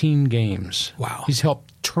 17 games. Wow. He's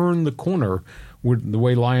helped turn the corner with the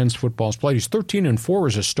way Lions football's played. He's 13-4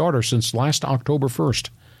 as a starter since last October 1st.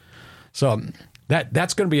 So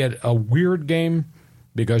that's going to be a weird game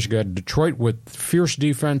because you got Detroit with fierce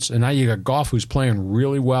defense, and now you got Goff who's playing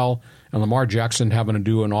really well, and Lamar Jackson having to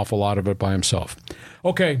do an awful lot of it by himself.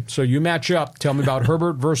 Okay, so you match up. Tell me about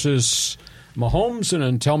Herbert versus Mahomes, and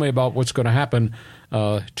then tell me about what's going to happen.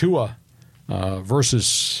 Tua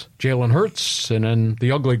versus Jalen Hurts, and then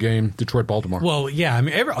the ugly game, Detroit-Baltimore. Well, yeah, I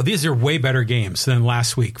mean, these are way better games than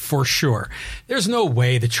last week, for sure. There's no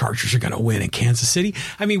way the Chargers are going to win in Kansas City.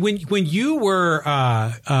 I mean, when you were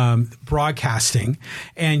broadcasting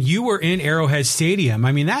and you were in Arrowhead Stadium,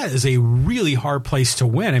 I mean, that is a really hard place to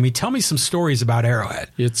win. I mean, tell me some stories about Arrowhead.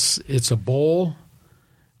 It's a bowl,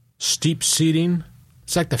 steep seating.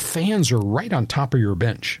 It's like the fans are right on top of your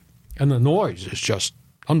bench, and the noise is just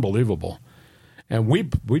unbelievable. And we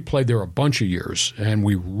played there a bunch of years, and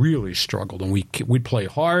we really struggled. And we'd play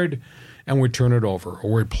hard, and we'd turn it over.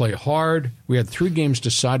 Or we'd play hard. We had 3 games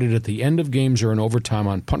decided at the end of games or in overtime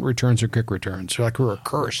on punt returns or kick returns. So like we were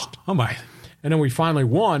cursed. Oh, my. And then we finally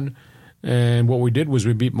won. And what we did was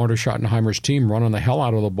we beat Marty Schottenheimer's team, running the hell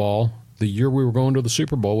out of the ball the year we were going to the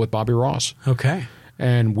Super Bowl with Bobby Ross. Okay.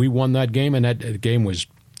 And we won that game, and that game was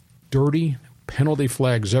dirty, penalty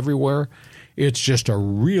flags everywhere. It's just a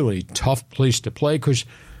really tough place to play because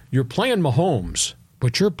you're playing Mahomes,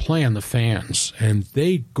 but you're playing the fans, and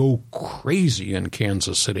they go crazy in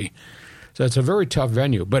Kansas City. So it's a very tough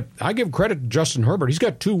venue. But I give credit to Justin Herbert. He's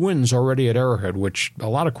got 2 wins already at Arrowhead, which a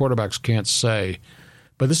lot of quarterbacks can't say.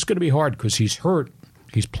 But this is going to be hard because he's hurt.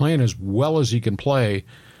 He's playing as well as he can play.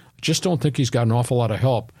 Just don't think he's got an awful lot of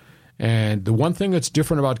help. And the one thing that's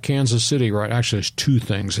different about Kansas City, right, actually there's 2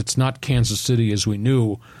 things. It's not Kansas City as we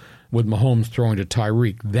knew with Mahomes throwing to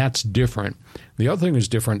Tyreek. That's different. The other thing that's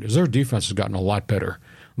different is their defense has gotten a lot better.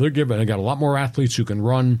 They got a lot more athletes who can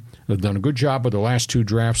run. They've done a good job with the last 2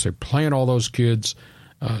 drafts. They're playing all those kids.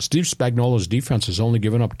 Steve Spagnuolo's defense has only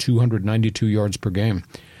given up 292 yards per game.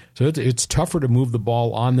 So it's tougher to move the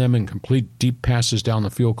ball on them and complete deep passes down the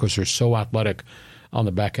field because they're so athletic on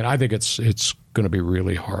the back end. I think it's going to be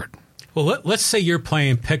really hard. Well, let's say you're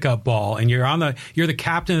playing pickup ball and you're the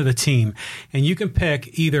captain of the team, and you can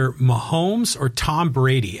pick either Mahomes or Tom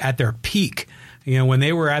Brady at their peak. When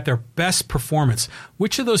they were at their best performance.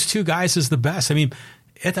 Which of those 2 guys is the best? I mean,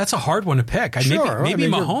 that's a hard one to pick. Sure. Maybe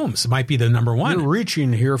Mahomes might be the number one. You're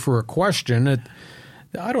reaching here for a question.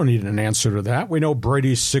 I don't need an answer to that. We know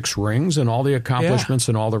Brady's 6 rings and all the accomplishments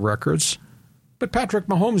and all the records. But Patrick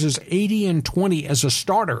Mahomes is 80-20 as a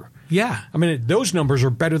starter. Yeah. I mean, those numbers are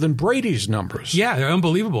better than Brady's numbers. Yeah, they're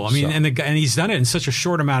unbelievable. I mean, and he's done it in such a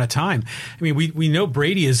short amount of time. I mean, we know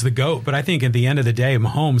Brady is the GOAT, but I think at the end of the day,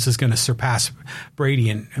 Mahomes is going to surpass Brady.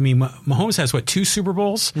 And I mean, Mahomes has, 2 Super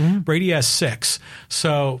Bowls? Mm-hmm. Brady has 6.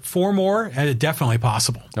 So 4 more, definitely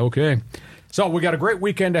possible. Okay. So we got a great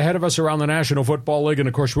weekend ahead of us around the National Football League, and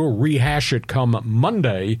of course we'll rehash it come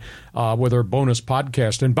Monday with our bonus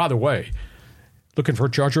podcast. And by the way, looking for a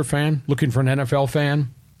Charger fan, looking for an NFL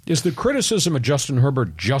fan, is the criticism of Justin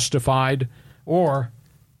Herbert justified? Or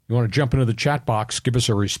you want to jump into the chat box, give us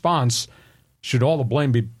a response. Should all the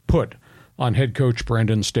blame be put on head coach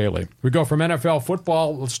Brandon Staley? We go from NFL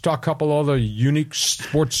football. Let's talk a couple other unique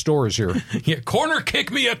sports stories here. Yeah, corner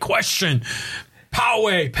kick me a question.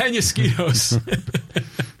 Poway, Penasquitos.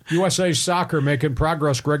 USA Soccer making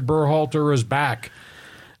progress. Greg Berhalter is back.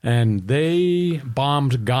 And they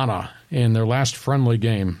bombed Ghana in their last friendly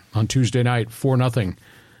game on Tuesday night, 4-0.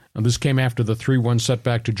 And this came after the 3-1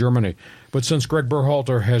 setback to Germany. But since Greg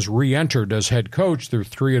Berhalter has re-entered as head coach, they're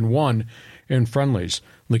 3-1 in friendlies.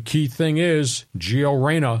 The key thing is Gio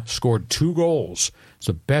Reyna scored 2 goals. It's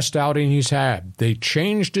the best outing he's had. They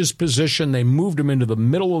changed his position. They moved him into the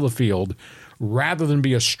middle of the field rather than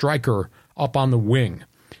be a striker up on the wing.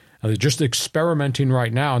 They're just experimenting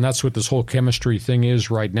right now, and that's what this whole chemistry thing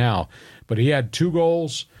is right now. But he had 2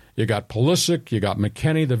 goals. You got Pulisic, you got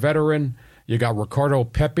McKennie, the veteran, you got Ricardo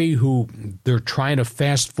Pepi, who they're trying to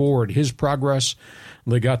fast forward his progress.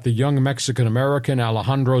 They got the young Mexican-American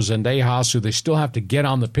Alejandro Zendejas, who they still have to get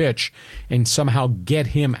on the pitch and somehow get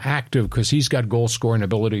him active because he's got goal-scoring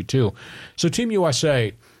ability too. So Team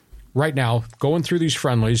USA, right now, going through these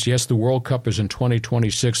friendlies, yes, the World Cup is in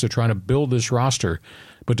 2026. They're trying to build this roster.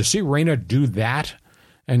 But to see Reyna do that,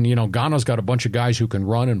 and, Ghana's got a bunch of guys who can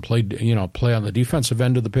run and play on the defensive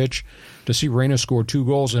end of the pitch. To see Reyna score 2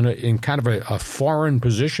 goals in kind of a foreign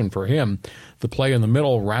position for him to play in the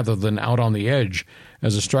middle rather than out on the edge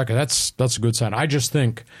as a striker, that's a good sign. I just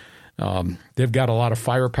think they've got a lot of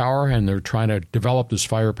firepower, and they're trying to develop this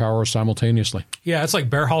firepower simultaneously. Yeah, it's like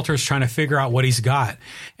Berhalter's trying to figure out what he's got.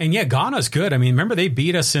 And, yeah, Ghana's good. I mean, remember they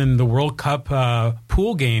beat us in the World Cup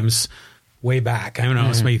pool games way back. I don't know,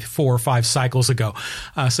 it's maybe 4 or 5 cycles ago.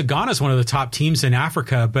 So Ghana's one of the top teams in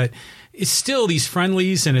Africa, but it's still these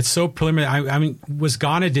friendlies, and it's so preliminary. I mean, was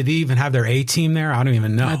Ghana, did they even have their A team there? I don't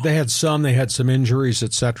even know. They had some injuries,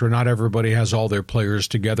 etc. Not everybody has all their players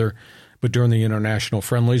together. But during the international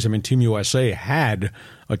friendlies, I mean, Team USA had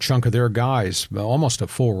a chunk of their guys, almost a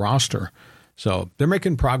full roster. So they're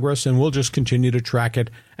making progress, and we'll just continue to track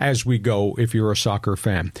it as we go if you're a soccer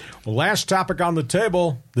fan. Well, last topic on the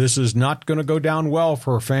table. This is not going to go down well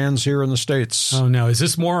for fans here in the States. Oh, no. Is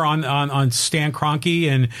this more on Stan Kroenke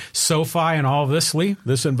and SoFi and all of this, Lee?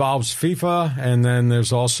 This involves FIFA, and then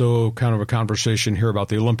there's also kind of a conversation here about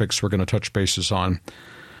the Olympics we're going to touch bases on.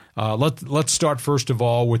 Let's start, first of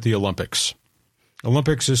all, with the Olympics.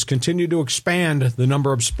 Olympics has continued to expand the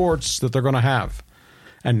number of sports that they're going to have.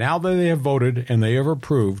 And now that they have voted and they have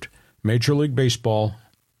approved Major League Baseball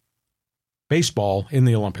in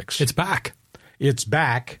the Olympics. It's back. It's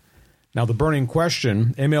back. Now, the burning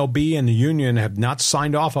question, MLB and the union have not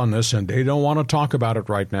signed off on this, and they don't want to talk about it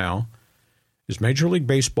right now. Is Major League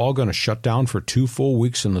Baseball going to shut down for 2 full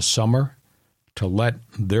weeks in the summer to let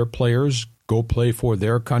their players go play for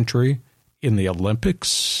their country in the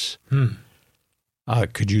Olympics?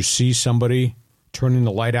 Could you see somebody turning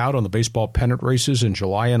the light out on the baseball pennant races in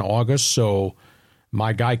July and August so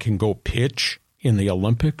my guy can go pitch in the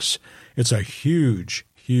Olympics? It's a huge,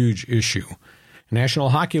 huge issue. National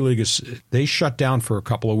Hockey League, they shut down for a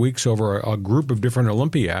couple of weeks over a group of different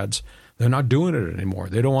Olympiads. They're not doing it anymore.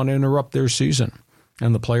 They don't want to interrupt their season,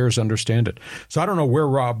 and the players understand it. So I don't know where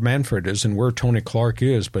Rob Manfred is and where Tony Clark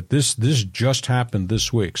is, but this just happened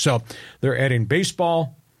this week. So they're adding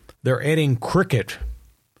baseball. They're adding cricket.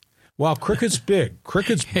 Well, cricket's big.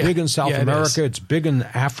 Cricket's big in South America. It's big in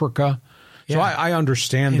Africa. So I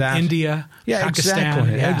understand that. India, Pakistan.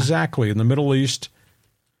 Exactly. In the Middle East.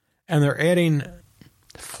 And they're adding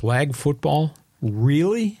flag football.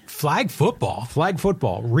 Really? Flag football? Flag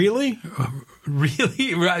football. Really?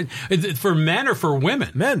 Really? For men or for women?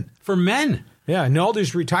 Men. For men. Yeah, and all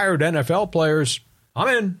these retired NFL players, I'm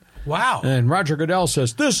in. Wow. And Roger Goodell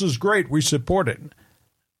says, this is great. We support it.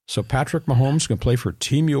 So Patrick Mahomes can play for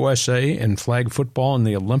Team USA in flag football in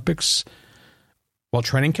the Olympics while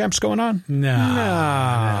training camp's going on?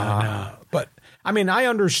 No. But, I mean, I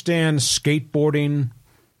understand skateboarding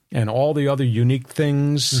and all the other unique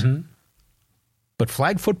things. Mm-hmm. But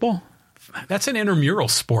flag football? That's an intramural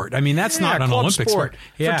sport. I mean, that's not an Olympic sport.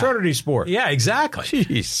 Yeah. Fraternity sport. Yeah, exactly.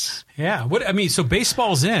 Jeez. Yeah. So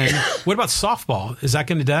baseball's in. What about softball?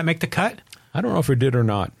 Did that make the cut? I don't know if it did or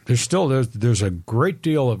not. There's a great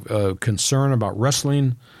deal of concern about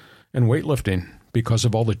wrestling and weightlifting because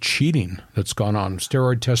of all the cheating that's gone on,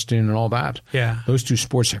 steroid testing and all that. Yeah. Those two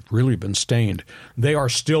sports have really been stained. They are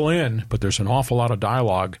still in, but there's an awful lot of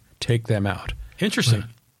dialogue. Take them out. Interesting.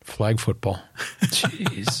 Flag football.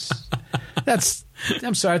 Jeez.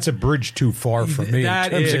 I'm sorry, it's a bridge too far for me in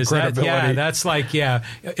terms of credibility. That's like,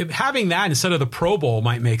 having that instead of the Pro Bowl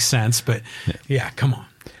might make sense, but come on.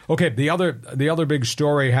 Okay, the other big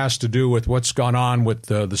story has to do with what's gone on with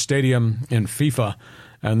the stadium in FIFA,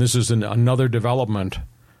 and this is another development.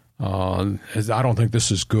 I don't think this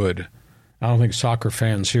is good. I don't think soccer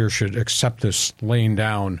fans here should accept this laying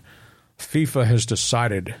down. FIFA has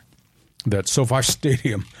decided that SoFi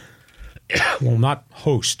Stadium will not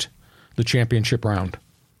host the championship round.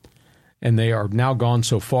 And they are now gone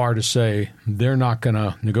so far to say they're not going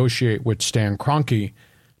to negotiate with Stan Kroenke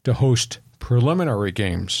to host preliminary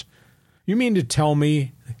games. You mean to tell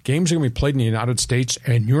me games are going to be played in the United States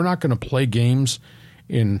and you're not going to play games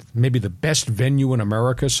in maybe the best venue in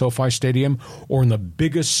America, SoFi Stadium, or in the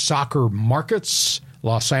biggest soccer markets,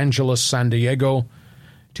 Los Angeles, San Diego,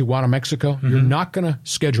 Tijuana, Mexico? Mm-hmm. You're not going to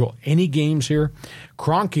schedule any games here?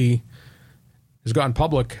 Kroenke has gone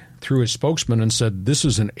public through his spokesman and said this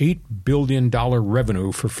is an $8 billion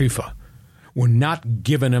revenue for FIFA. We're not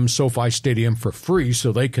giving them SoFi Stadium for free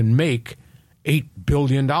so they can make $8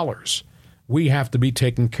 billion. We have to be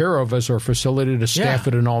taken care of as our facility to staff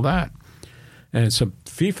it and all that. And so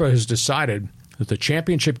FIFA has decided that the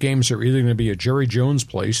championship games are either going to be at Jerry Jones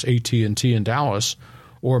Place, AT&T in Dallas,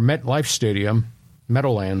 or MetLife Stadium,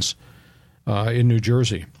 Meadowlands, in New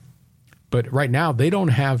Jersey. But right now, they don't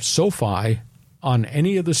have SoFi on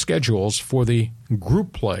any of the schedules for the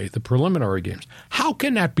group play, the preliminary games. How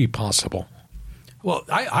can that be possible? Well,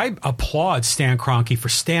 I applaud Stan Kroenke for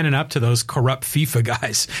standing up to those corrupt FIFA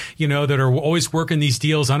guys, that are always working these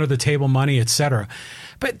deals under the table money, et cetera.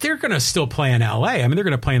 But they're going to still play in L.A. I mean, they're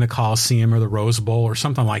going to play in the Coliseum or the Rose Bowl or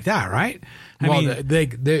something like that, right? I mean,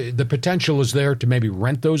 the potential is there to maybe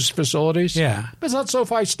rent those facilities. Yeah. But it's not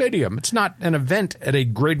SoFi Stadium. It's not an event at a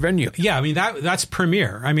great venue. Yeah, I mean, that's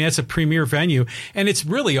premier. I mean, that's a premier venue. And it's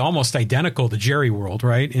really almost identical to Jerry World,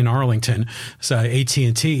 right, in Arlington, so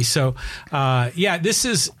AT&T. So, this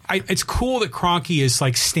is it's cool that Kroenke is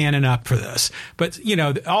like standing up for this. But,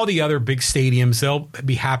 all the other big stadiums, they'll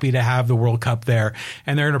be happy to have the World Cup there.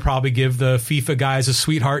 And they're going to probably give the FIFA guys a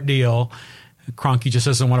sweetheart deal. Kroenke just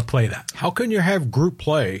doesn't want to play that. How can you have group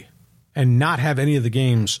play and not have any of the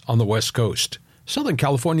games on the West Coast? Southern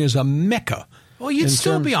California is a mecca. Well, you'd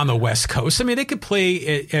still be on the West Coast. I mean, they could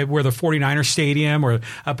play at where the 49ers Stadium or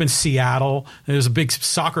up in Seattle. There's a big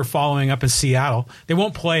soccer following up in Seattle. They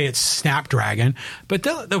won't play at Snapdragon. But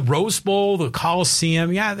the Rose Bowl, the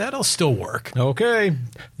Coliseum, that'll still work. Okay.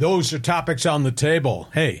 Those are topics on the table.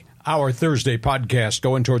 Hey, Our Thursday podcast,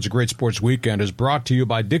 Going Towards a Great Sports Weekend, is brought to you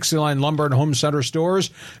by Dixieline Lumber and Home Center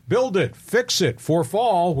Stores. Build it, fix it. For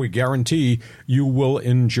fall, we guarantee you will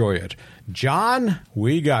enjoy it. John,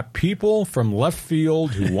 we got people from left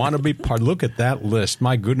field who want to be part. Look at that list.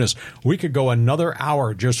 My goodness. We could go another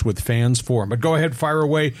hour just with fans for him. But go ahead, fire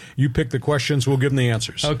away. You pick the questions. We'll give them the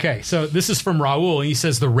answers. Okay, so this is from Raul, and he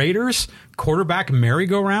says the Raiders quarterback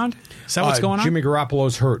merry-go-round? Is that what's going on? Jimmy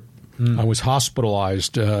Garoppolo's hurt. I was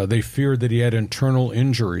hospitalized. They feared that he had internal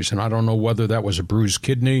injuries, and I don't know whether that was a bruised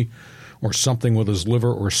kidney or something with his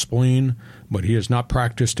liver or spleen, but he has not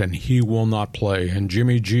practiced, and he will not play. And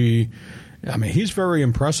Jimmy G, I mean, he's very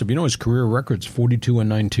impressive. You know, his career record's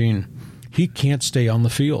 42-19. He can't stay on the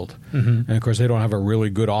field. And, of course, they don't have a really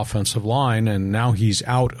good offensive line, and now he's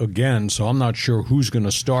out again, so I'm not sure who's going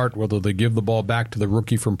to start, whether they give the ball back to the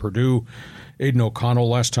rookie from Purdue, Aiden O'Connell.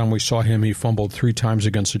 Last time we saw him, he fumbled 3 times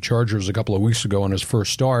against the Chargers a couple of weeks ago in his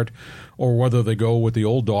first start, or whether they go with the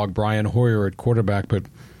old dog, Brian Hoyer, at quarterback. But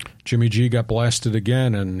Jimmy G got blasted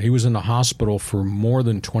again, and he was in the hospital for more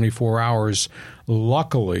than 24 hours.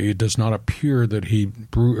 Luckily, it does not appear that he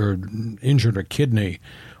injured a kidney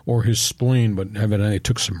or his spleen, but evidently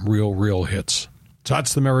took some real hits. So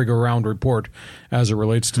that's the merry-go-round report as it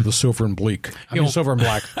relates to the silver and silver and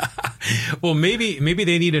black. Well, maybe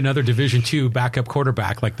they need another Division II backup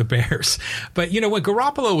quarterback like the Bears. But, you know, when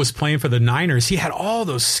Garoppolo was playing for the Niners, he had all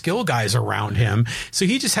those skill guys around him. So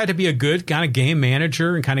he just had to be a good kind of game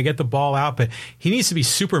manager and kind of get the ball out. But he needs to be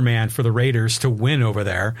Superman for the Raiders to win over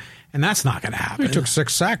there. And that's not going to happen. He took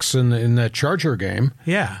 6 sacks in that Charger game.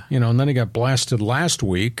 Yeah. You know, and then he got blasted last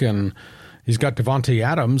week, and he's got Devontae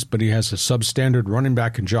Adams, but he has a substandard running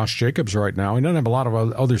back in Josh Jacobs right now. He doesn't have a lot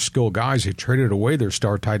of other skilled guys. He traded away their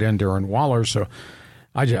star tight end, Darren Waller. So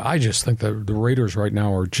I just think the Raiders right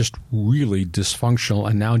now are just really dysfunctional,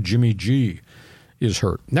 and now Jimmy G is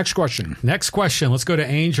hurt. Next question. Let's go to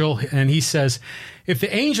Angel, and he says, if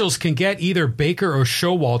the Angels can get either Baker or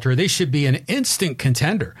Showalter, they should be an instant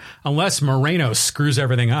contender, unless Moreno screws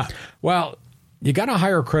everything up. Well, you got to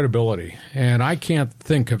hire credibility, and I can't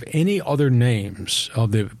think of any other names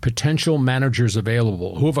of the potential managers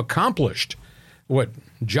available who have accomplished what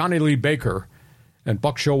Johnny Lee Baker and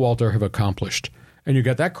Buck Showalter have accomplished. And you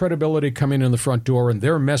got that credibility coming in the front door, and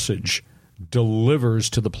their message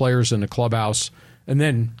delivers to the players in the clubhouse, and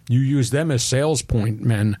then you use them as sales point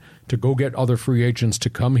men to go get other free agents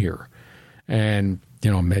to come here. And,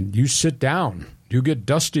 you know, man, you sit down. You get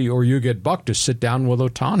Dusty or you get Buck to sit down with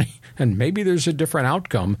Ohtani, and maybe there's a different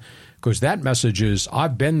outcome, because that message is,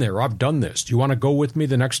 I've been there, I've done this. Do you want to go with me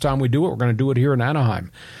the next time we do it? We're going to do it here in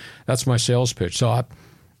Anaheim. That's my sales pitch. So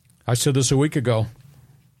I said this a week ago.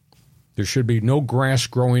 There should be no grass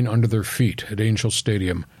growing under their feet at Angel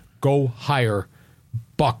Stadium. Go hire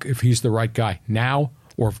Buck if he's the right guy now,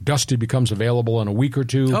 or if Dusty becomes available in a week or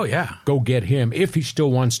two. Oh, yeah. Go get him if he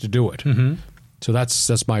still wants to do it. So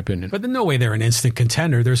that's my opinion. But there's no way they're an instant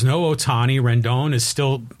contender. There's no Ohtani. Rendon is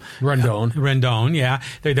still... Rendon, yeah.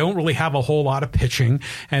 They don't really have a whole lot of pitching.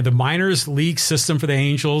 And the minors league system for the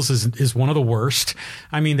Angels is one of the worst.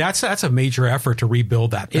 I mean, that's a major effort to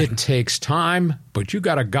rebuild that thing. It takes time, but you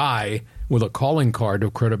got a guy with a calling card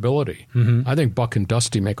of credibility. I think Buck and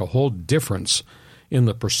Dusty make a whole difference in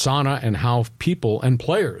the persona and how people and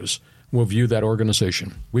players will view that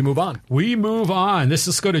organization. We move on.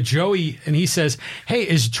 Let's go to Joey, and he says, hey,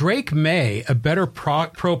 is Drake May a better pro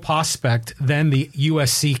prospect than the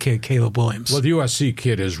USC kid, Caleb Williams? Well, the USC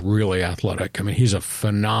kid is really athletic. I mean, he's a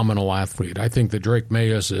phenomenal athlete. I think that Drake May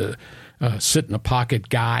is a sit-in-the-pocket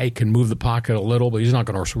guy, can move the pocket a little, but he's not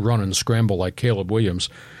going to run and scramble like Caleb Williams.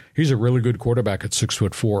 He's a really good quarterback at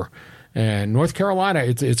 6'4". And North Carolina,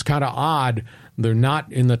 it's kind of odd. They're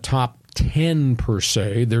not in the top 10 per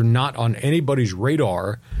se. They're not on anybody's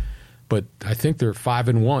radar, but I think they're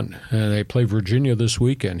 5-1, and they play Virginia this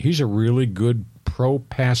weekend. He's a really good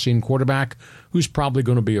pro-passing quarterback who's probably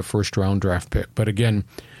going to be a first-round draft pick. But again,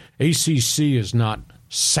 ACC is not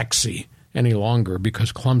sexy any longer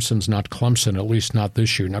because Clemson's not Clemson, at least not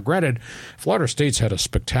this year. Now, granted, Florida State's had a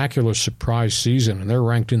spectacular surprise season, and they're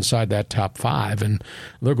ranked inside that top 5, and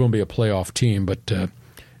they're going to be a playoff team. But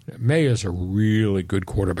May is a really good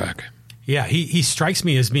quarterback. Yeah, he strikes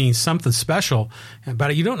me as being something special,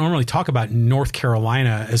 but you don't normally talk about North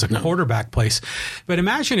Carolina as a quarterback place. But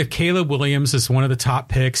imagine if Caleb Williams is one of the top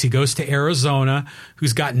picks. He goes to Arizona,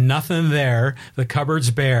 who's got nothing there, the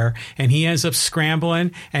cupboard's bare, and he ends up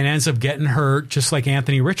scrambling and ends up getting hurt just like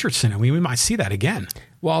Anthony Richardson. I mean, we might see that again.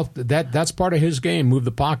 Well, that's part of his game, move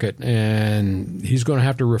the pocket, and he's going to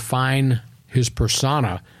have to refine his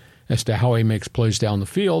persona as to how he makes plays down the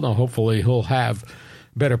field. Now, hopefully he'll have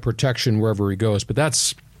better protection wherever he goes. But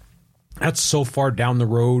that's That's so far down the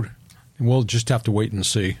road. We'll just have to wait and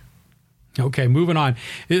see. Okay, moving on.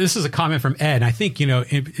 This is a comment from Ed. I think, in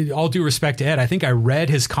all due respect to Ed, I think I read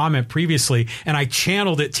his comment previously and I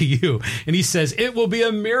channeled it to you. And he says, it will be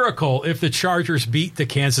a miracle if the Chargers beat the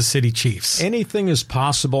Kansas City Chiefs. Anything is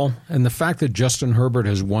possible. And the fact that Justin Herbert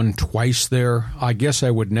has won twice there, I guess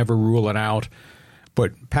I would never rule it out.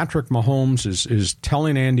 But Patrick Mahomes is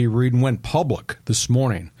telling Andy Reid and went public this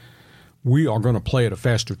morning, we are going to play at a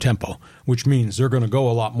faster tempo, which means they're going to go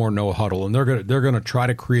a lot more no huddle, and they're going to try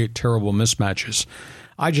to create terrible mismatches.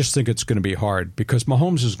 I just think it's going to be hard because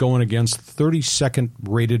Mahomes is going against 32nd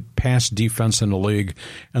rated pass defense in the league,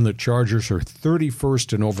 and the Chargers are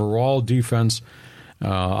 31st in overall defense.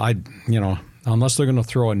 Unless they're going to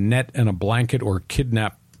throw a net and a blanket or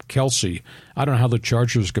kidnap Kelsey, I don't know how the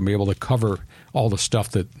Chargers are going to be able to cover all the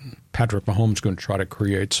stuff that Patrick Mahomes is going to try to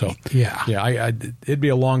create. So it'd be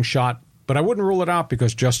a long shot. But I wouldn't rule it out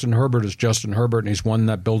because Justin Herbert is Justin Herbert, and he's won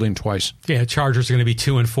that building twice. Yeah, Chargers are going to be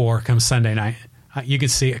 2-4 come Sunday night. You can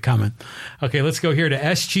see it coming. Okay, let's go here to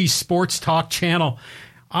SG Sports Talk Channel.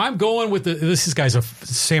 I'm going with this guy's a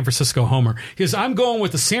San Francisco homer. He says, I'm going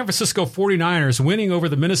with the San Francisco 49ers winning over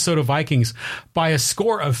the Minnesota Vikings by a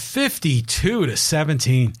score of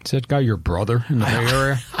 52-17. Is that guy your brother in the Bay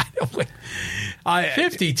Area? I don't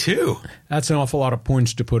 52. That's an awful lot of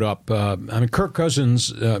points to put up. Kirk Cousins,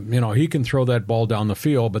 he can throw that ball down the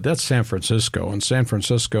field, but that's San Francisco. And San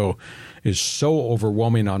Francisco is so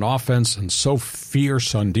overwhelming on offense and so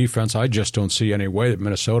fierce on defense. I just don't see any way that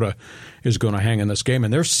Minnesota is going to hang in this game.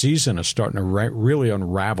 And their season is starting to really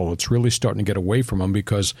unravel. It's really starting to get away from them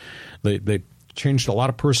because they changed a lot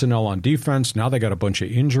of personnel on defense. Now they got a bunch of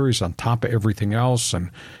injuries on top of everything else. And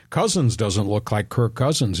Cousins doesn't look like Kirk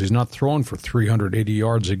Cousins. He's not throwing for 380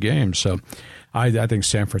 yards a game. So I think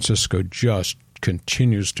San Francisco just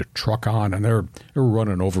continues to truck on, and they're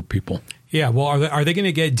running over people. Yeah, well, are they going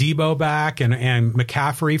to get Debo back and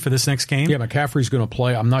McCaffrey for this next game? Yeah, McCaffrey's going to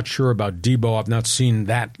play. I'm not sure about Debo. I've not seen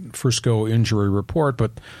that Frisco injury report,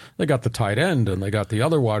 but they got the tight end, and they got the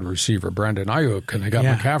other wide receiver, Brandon Ayuk, and they got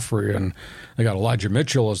McCaffrey, and they got Elijah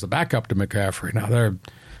Mitchell as the backup to McCaffrey. Now,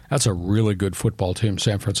 that's a really good football team,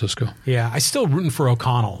 San Francisco. Yeah, I still rooting for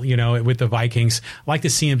O'Connell, with the Vikings. I like to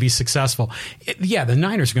see him be successful. The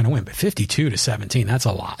Niners are going to win, but 52-17, that's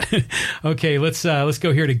a lot. Okay, let's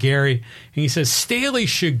go here to Gary. And he says, Staley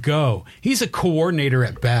should go. He's a coordinator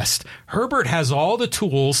at best. Herbert has all the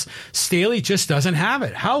tools. Staley just doesn't have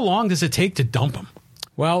it. How long does it take to dump him?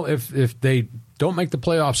 Well, if they don't make the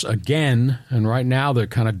playoffs again, and right now they're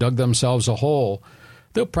kind of dug themselves a hole,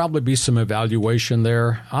 there'll probably be some evaluation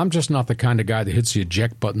there. I'm just not the kind of guy that hits the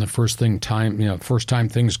eject button the first time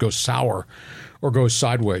things go sour or go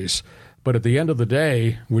sideways. But at the end of the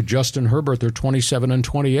day, with Justin Herbert, they're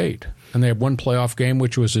 27-28, and they have one playoff game,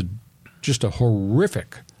 which was just a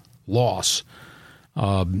horrific loss.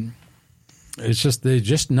 It's just they've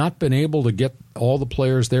just not been able to get all the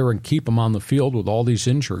players there and keep them on the field with all these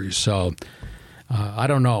injuries. So I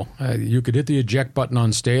don't know. You could hit the eject button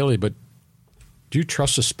on Staley, but do you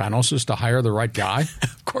trust the Spanoses to hire the right guy?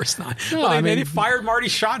 Of course not. No, they fired Marty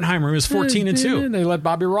Schottenheimer. He was 14-2. They let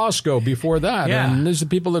Bobby Ross go before that. Yeah. And these are the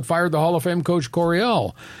people that fired the Hall of Fame coach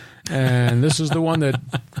Coryell. And this is the one that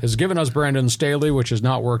has given us Brandon Staley, which has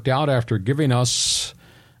not worked out after giving us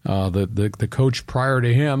the coach prior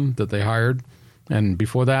to him that they hired. And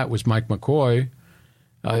before that was Mike McCoy.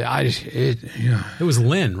 It was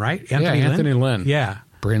Lynn, right? Anthony Lynn. Yeah.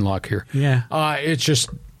 Brain lock here. Yeah. It's just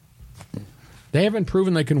they haven't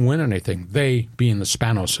proven they can win anything, they being the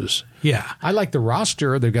Spanoses. Yeah. I like the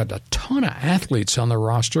roster. They've got a ton of athletes on the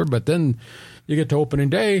roster, but then you get to opening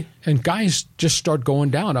day and guys just start going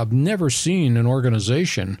down. I've never seen an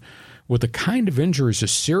organization with the kind of injuries, a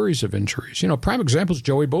series of injuries. Prime example is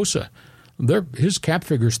Joey Bosa. His cap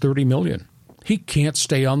figure is $30 million. He can't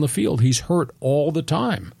stay on the field. He's hurt all the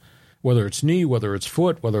time, whether it's knee, whether it's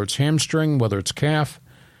foot, whether it's hamstring, whether it's calf,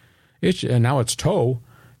 and now it's toe.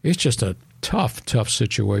 It's just a tough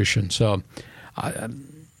situation. So,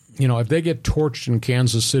 if they get torched in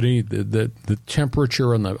Kansas City, the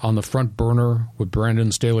temperature on the front burner with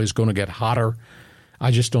Brandon Staley is going to get hotter. I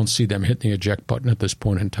just don't see them hitting the eject button at this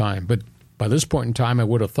point in time. But by this point in time, I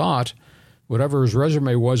would have thought whatever his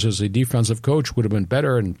resume was as a defensive coach would have been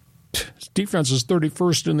better, and his defense is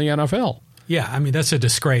 31st in the NFL. Yeah, that's a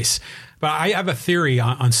disgrace. But I have a theory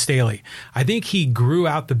on Staley. I think he grew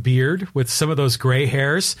out the beard with some of those gray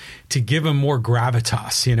hairs to give him more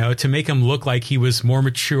gravitas, to make him look like he was more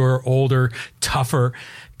mature, older, tougher.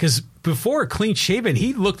 Because before clean shaven,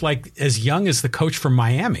 he looked like as young as the coach from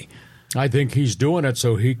Miami. I think he's doing it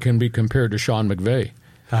so he can be compared to Sean McVay.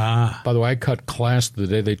 By the way, I cut class the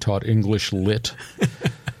day they taught English lit.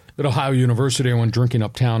 At Ohio University, I went drinking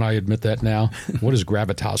uptown. I admit that now. What does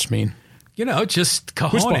gravitas mean? Just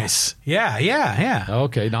cojones. Yeah.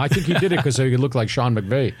 Okay. Now, I think he did it because he looked like Sean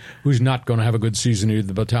McVay, who's not going to have a good season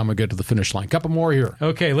either by the time we get to the finish line. Couple more here.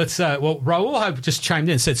 Okay, let's Raul have just chimed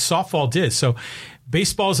in and said softball did. So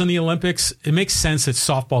baseball's in the Olympics. It makes sense that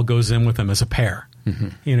softball goes in with them as a pair.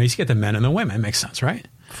 Mm-hmm. You get the men and the women. It makes sense, right?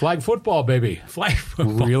 Flag football, baby. Flag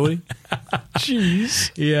football. Really?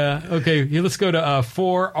 Jeez. Yeah. Okay. Let's go to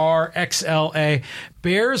 4RXLA.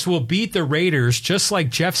 Bears will beat the Raiders just like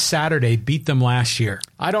Jeff Saturday beat them last year.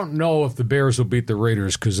 I don't know if the Bears will beat the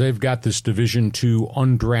Raiders because they've got this Division II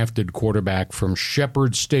undrafted quarterback from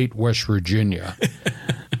Shepherd State, West Virginia.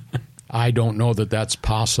 I don't know that that's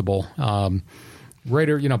possible. But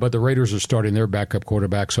the Raiders are starting their backup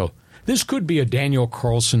quarterback, so this could be a Daniel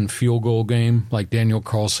Carlson field goal game. Like Daniel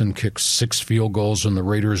Carlson kicks 6 field goals and the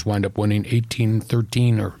Raiders wind up winning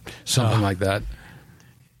 18-13 or something like that.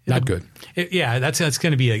 Not good. That's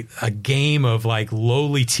going to be a game of like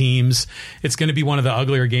lowly teams. It's going to be one of the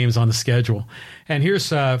uglier games on the schedule. And here's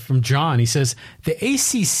from John. He says, the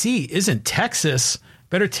ACC isn't Texas.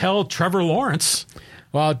 Better tell Trevor Lawrence.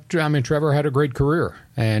 Well, Trevor had a great career,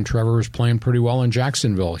 and Trevor is playing pretty well in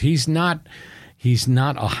Jacksonville. He's not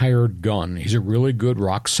a hired gun. He's a really good,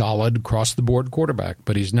 rock-solid, across-the-board quarterback,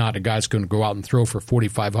 but he's not a guy that's going to go out and throw for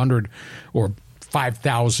 4,500 or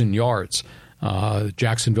 5,000 yards.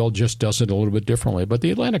 Jacksonville just does it a little bit differently. But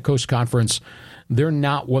the Atlantic Coast Conference, they're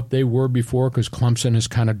not what they were before because Clemson has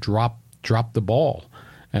kind of dropped the ball,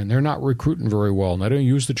 and they're not recruiting very well, and they don't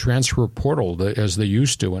use the transfer portal as they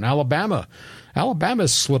used to. And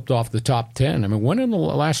Alabama's slipped off the top 10. I mean, when in the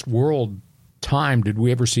last world time did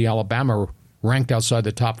we ever see Alabama ranked outside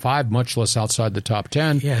the top 5, much less outside the top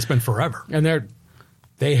 10. Yeah, it's been forever. And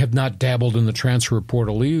they have not dabbled in the transfer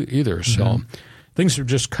portal either. So things have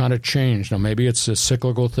just kind of changed. Now, maybe it's a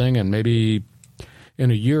cyclical thing, and maybe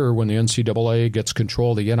in a year when the NCAA gets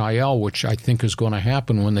control of the NIL, which I think is going to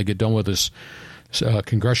happen when they get done with this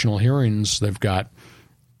congressional hearings they've got,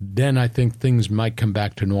 then I think things might come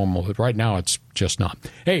back to normal. But right now, it's just not.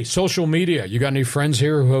 Hey, social media. You got any friends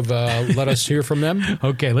here who have let us hear from them?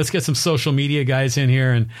 Okay, let's get some social media guys in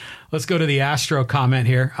here, and let's go to the Astro comment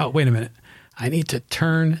here. Oh, wait a minute. I need to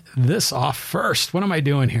turn this off first. What am I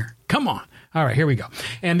doing here? Come on. All right, here we go.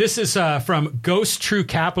 And this is from Ghost True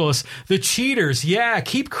Capitalist. The Cheaters,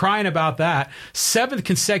 keep crying about that. 7th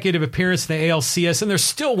consecutive appearance in the ALCS, and they're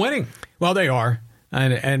still winning. Well, they are.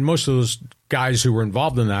 And most of those guys who were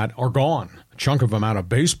involved in that are gone. A chunk of them out of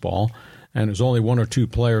baseball, and there's only 1 or 2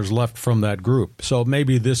 players left from that group. So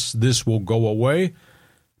maybe this will go away.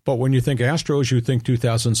 But when you think Astros, you think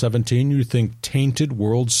 2017, you think tainted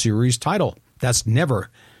World Series title. That's never,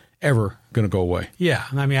 ever going to go away. Yeah,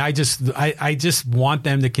 I mean, I just want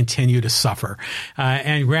them to continue to suffer.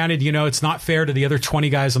 And granted, it's not fair to the other 20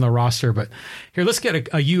 guys on the roster, but here, let's get a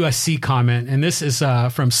USC comment. And this is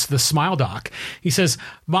from the Smile Doc. He says,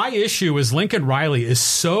 my issue is Lincoln Riley is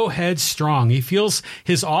so headstrong. He feels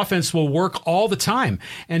his offense will work all the time,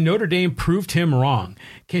 and Notre Dame proved him wrong.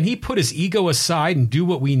 Can he put his ego aside and do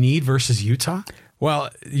what we need versus Utah?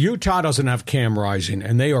 Well, Utah doesn't have Cam Rising,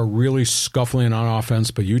 and they are really scuffling on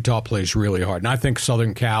offense, but Utah plays really hard. And I think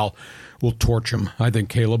Southern Cal will torch them. I think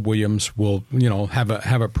Caleb Williams will, have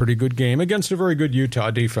a pretty good game against a very good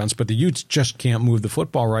Utah defense, but the Utes just can't move the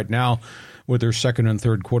football right now with their second and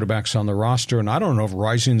third quarterbacks on the roster, and I don't know if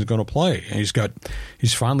Rising is going to play.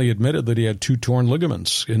 He's finally admitted that he had 2 torn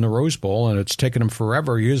ligaments in the Rose Bowl, and it's taken him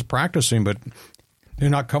forever. He is practicing, but they're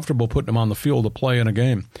not comfortable putting him on the field to play in a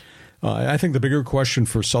game. I think the bigger question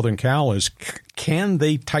for Southern Cal is, can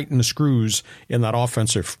they tighten the screws in that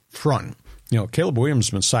offensive front? Caleb Williams has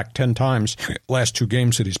been sacked 10 times last 2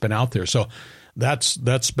 games that he's been out there. So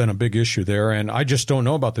that's been a big issue there. And I just don't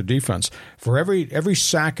know about the defense. For every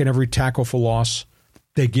sack and every tackle for loss,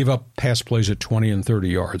 they give up pass plays at 20 and 30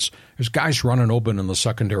 yards. There's guys running open in the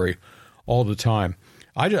secondary all the time.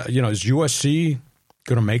 Is USC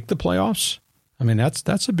going to make the playoffs? I mean,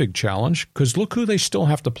 that's a big challenge because look who they still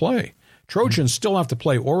have to play. Trojans still have to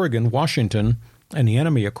play Oregon, Washington, and the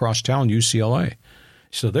enemy across town, UCLA.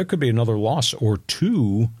 So there could be another loss or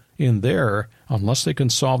 2 in there unless they can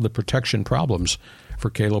solve the protection problems for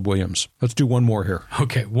Caleb Williams. Let's do one more here.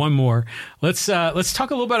 Okay, one more. Let's talk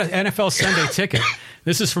a little about an NFL Sunday ticket.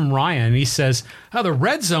 This is from Ryan. He says, the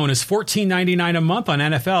Red Zone is $14.99 a month on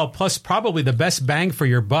NFL, plus probably the best bang for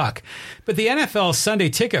your buck. But the NFL Sunday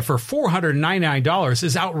ticket for $499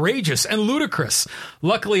 is outrageous and ludicrous.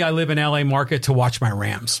 Luckily, I live in LA market to watch my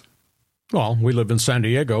Rams. Well, we live in San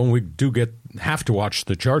Diego, and we do have to watch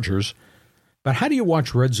the Chargers. But how do you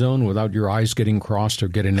watch Red Zone without your eyes getting crossed or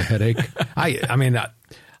getting a headache? I mean,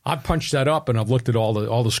 I punched that up and I've looked at all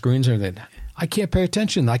the screens and everything. I can't pay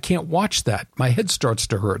attention. I can't watch that. My head starts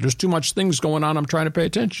to hurt. There's too much things going on I'm trying to pay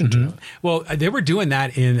attention to. Well, they were doing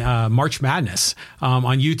that in March Madness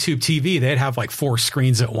on YouTube TV. They'd have like 4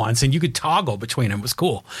 screens at once, and you could toggle between them. It was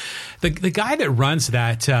cool. The guy that runs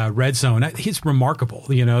that Red Zone, he's remarkable.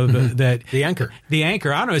 You know, the anchor. The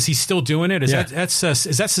anchor. I don't know. Is he still doing it? Is that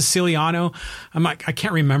Siciliano? I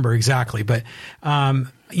can't remember exactly, but.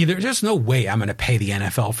 There's no way I'm going to pay the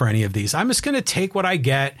NFL for any of these. I'm just going to take what I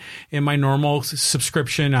get in my normal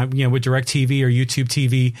subscription, with DirecTV or YouTube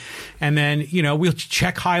TV. And then, we'll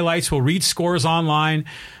check highlights. We'll read scores online.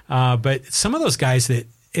 But some of those guys that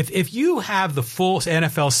if you have the full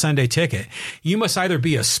NFL Sunday ticket, you must either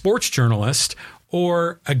be a sports journalist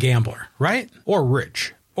or a gambler, right? Or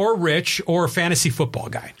rich. Or a fantasy football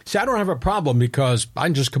guy. See, I don't have a problem because I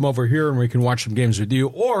can just come over here and we can watch some games with you.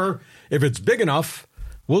 Or if it's big enough,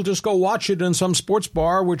 we'll just go watch it in some sports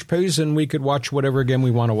bar, which pays, and we could watch whatever game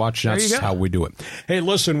we want to watch. That's how we do it. Hey,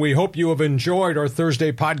 listen, we hope you have enjoyed our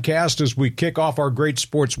Thursday podcast as we kick off our great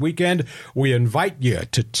sports weekend. We invite you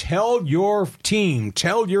to tell your team,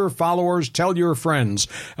 tell your followers, tell your friends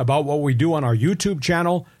about what we do on our YouTube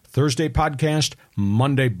channel. Thursday podcast,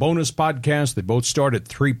 Monday bonus podcast. They both start at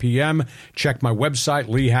 3 p.m. Check my website,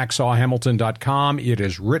 leehacksawhamilton.com. It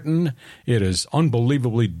is written. It is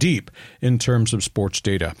unbelievably deep in terms of sports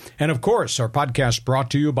data. And, of course, our podcast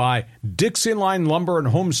brought to you by Dixie Line Lumber and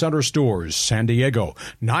Home Center Stores, San Diego.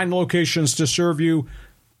 9 locations to serve you.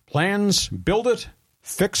 Plans, build it.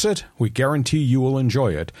 Fix it. We guarantee you will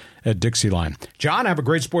enjoy it at Dixieline. John, have a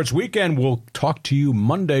great sports weekend. We'll talk to you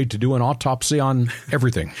Monday to do an autopsy on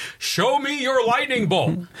everything. Show me your lightning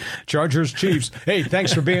bolt. Chargers, Chiefs. Hey,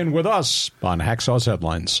 thanks for being with us on Hacksaw's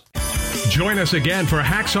Headlines. Join us again for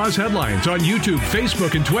Hacksaw's Headlines on YouTube,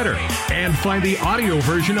 Facebook, and Twitter. And find the audio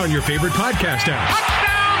version on your favorite podcast app.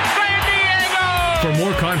 Touchdown, San Diego! For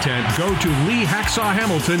more content, go to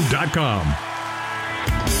leehacksawhamilton.com.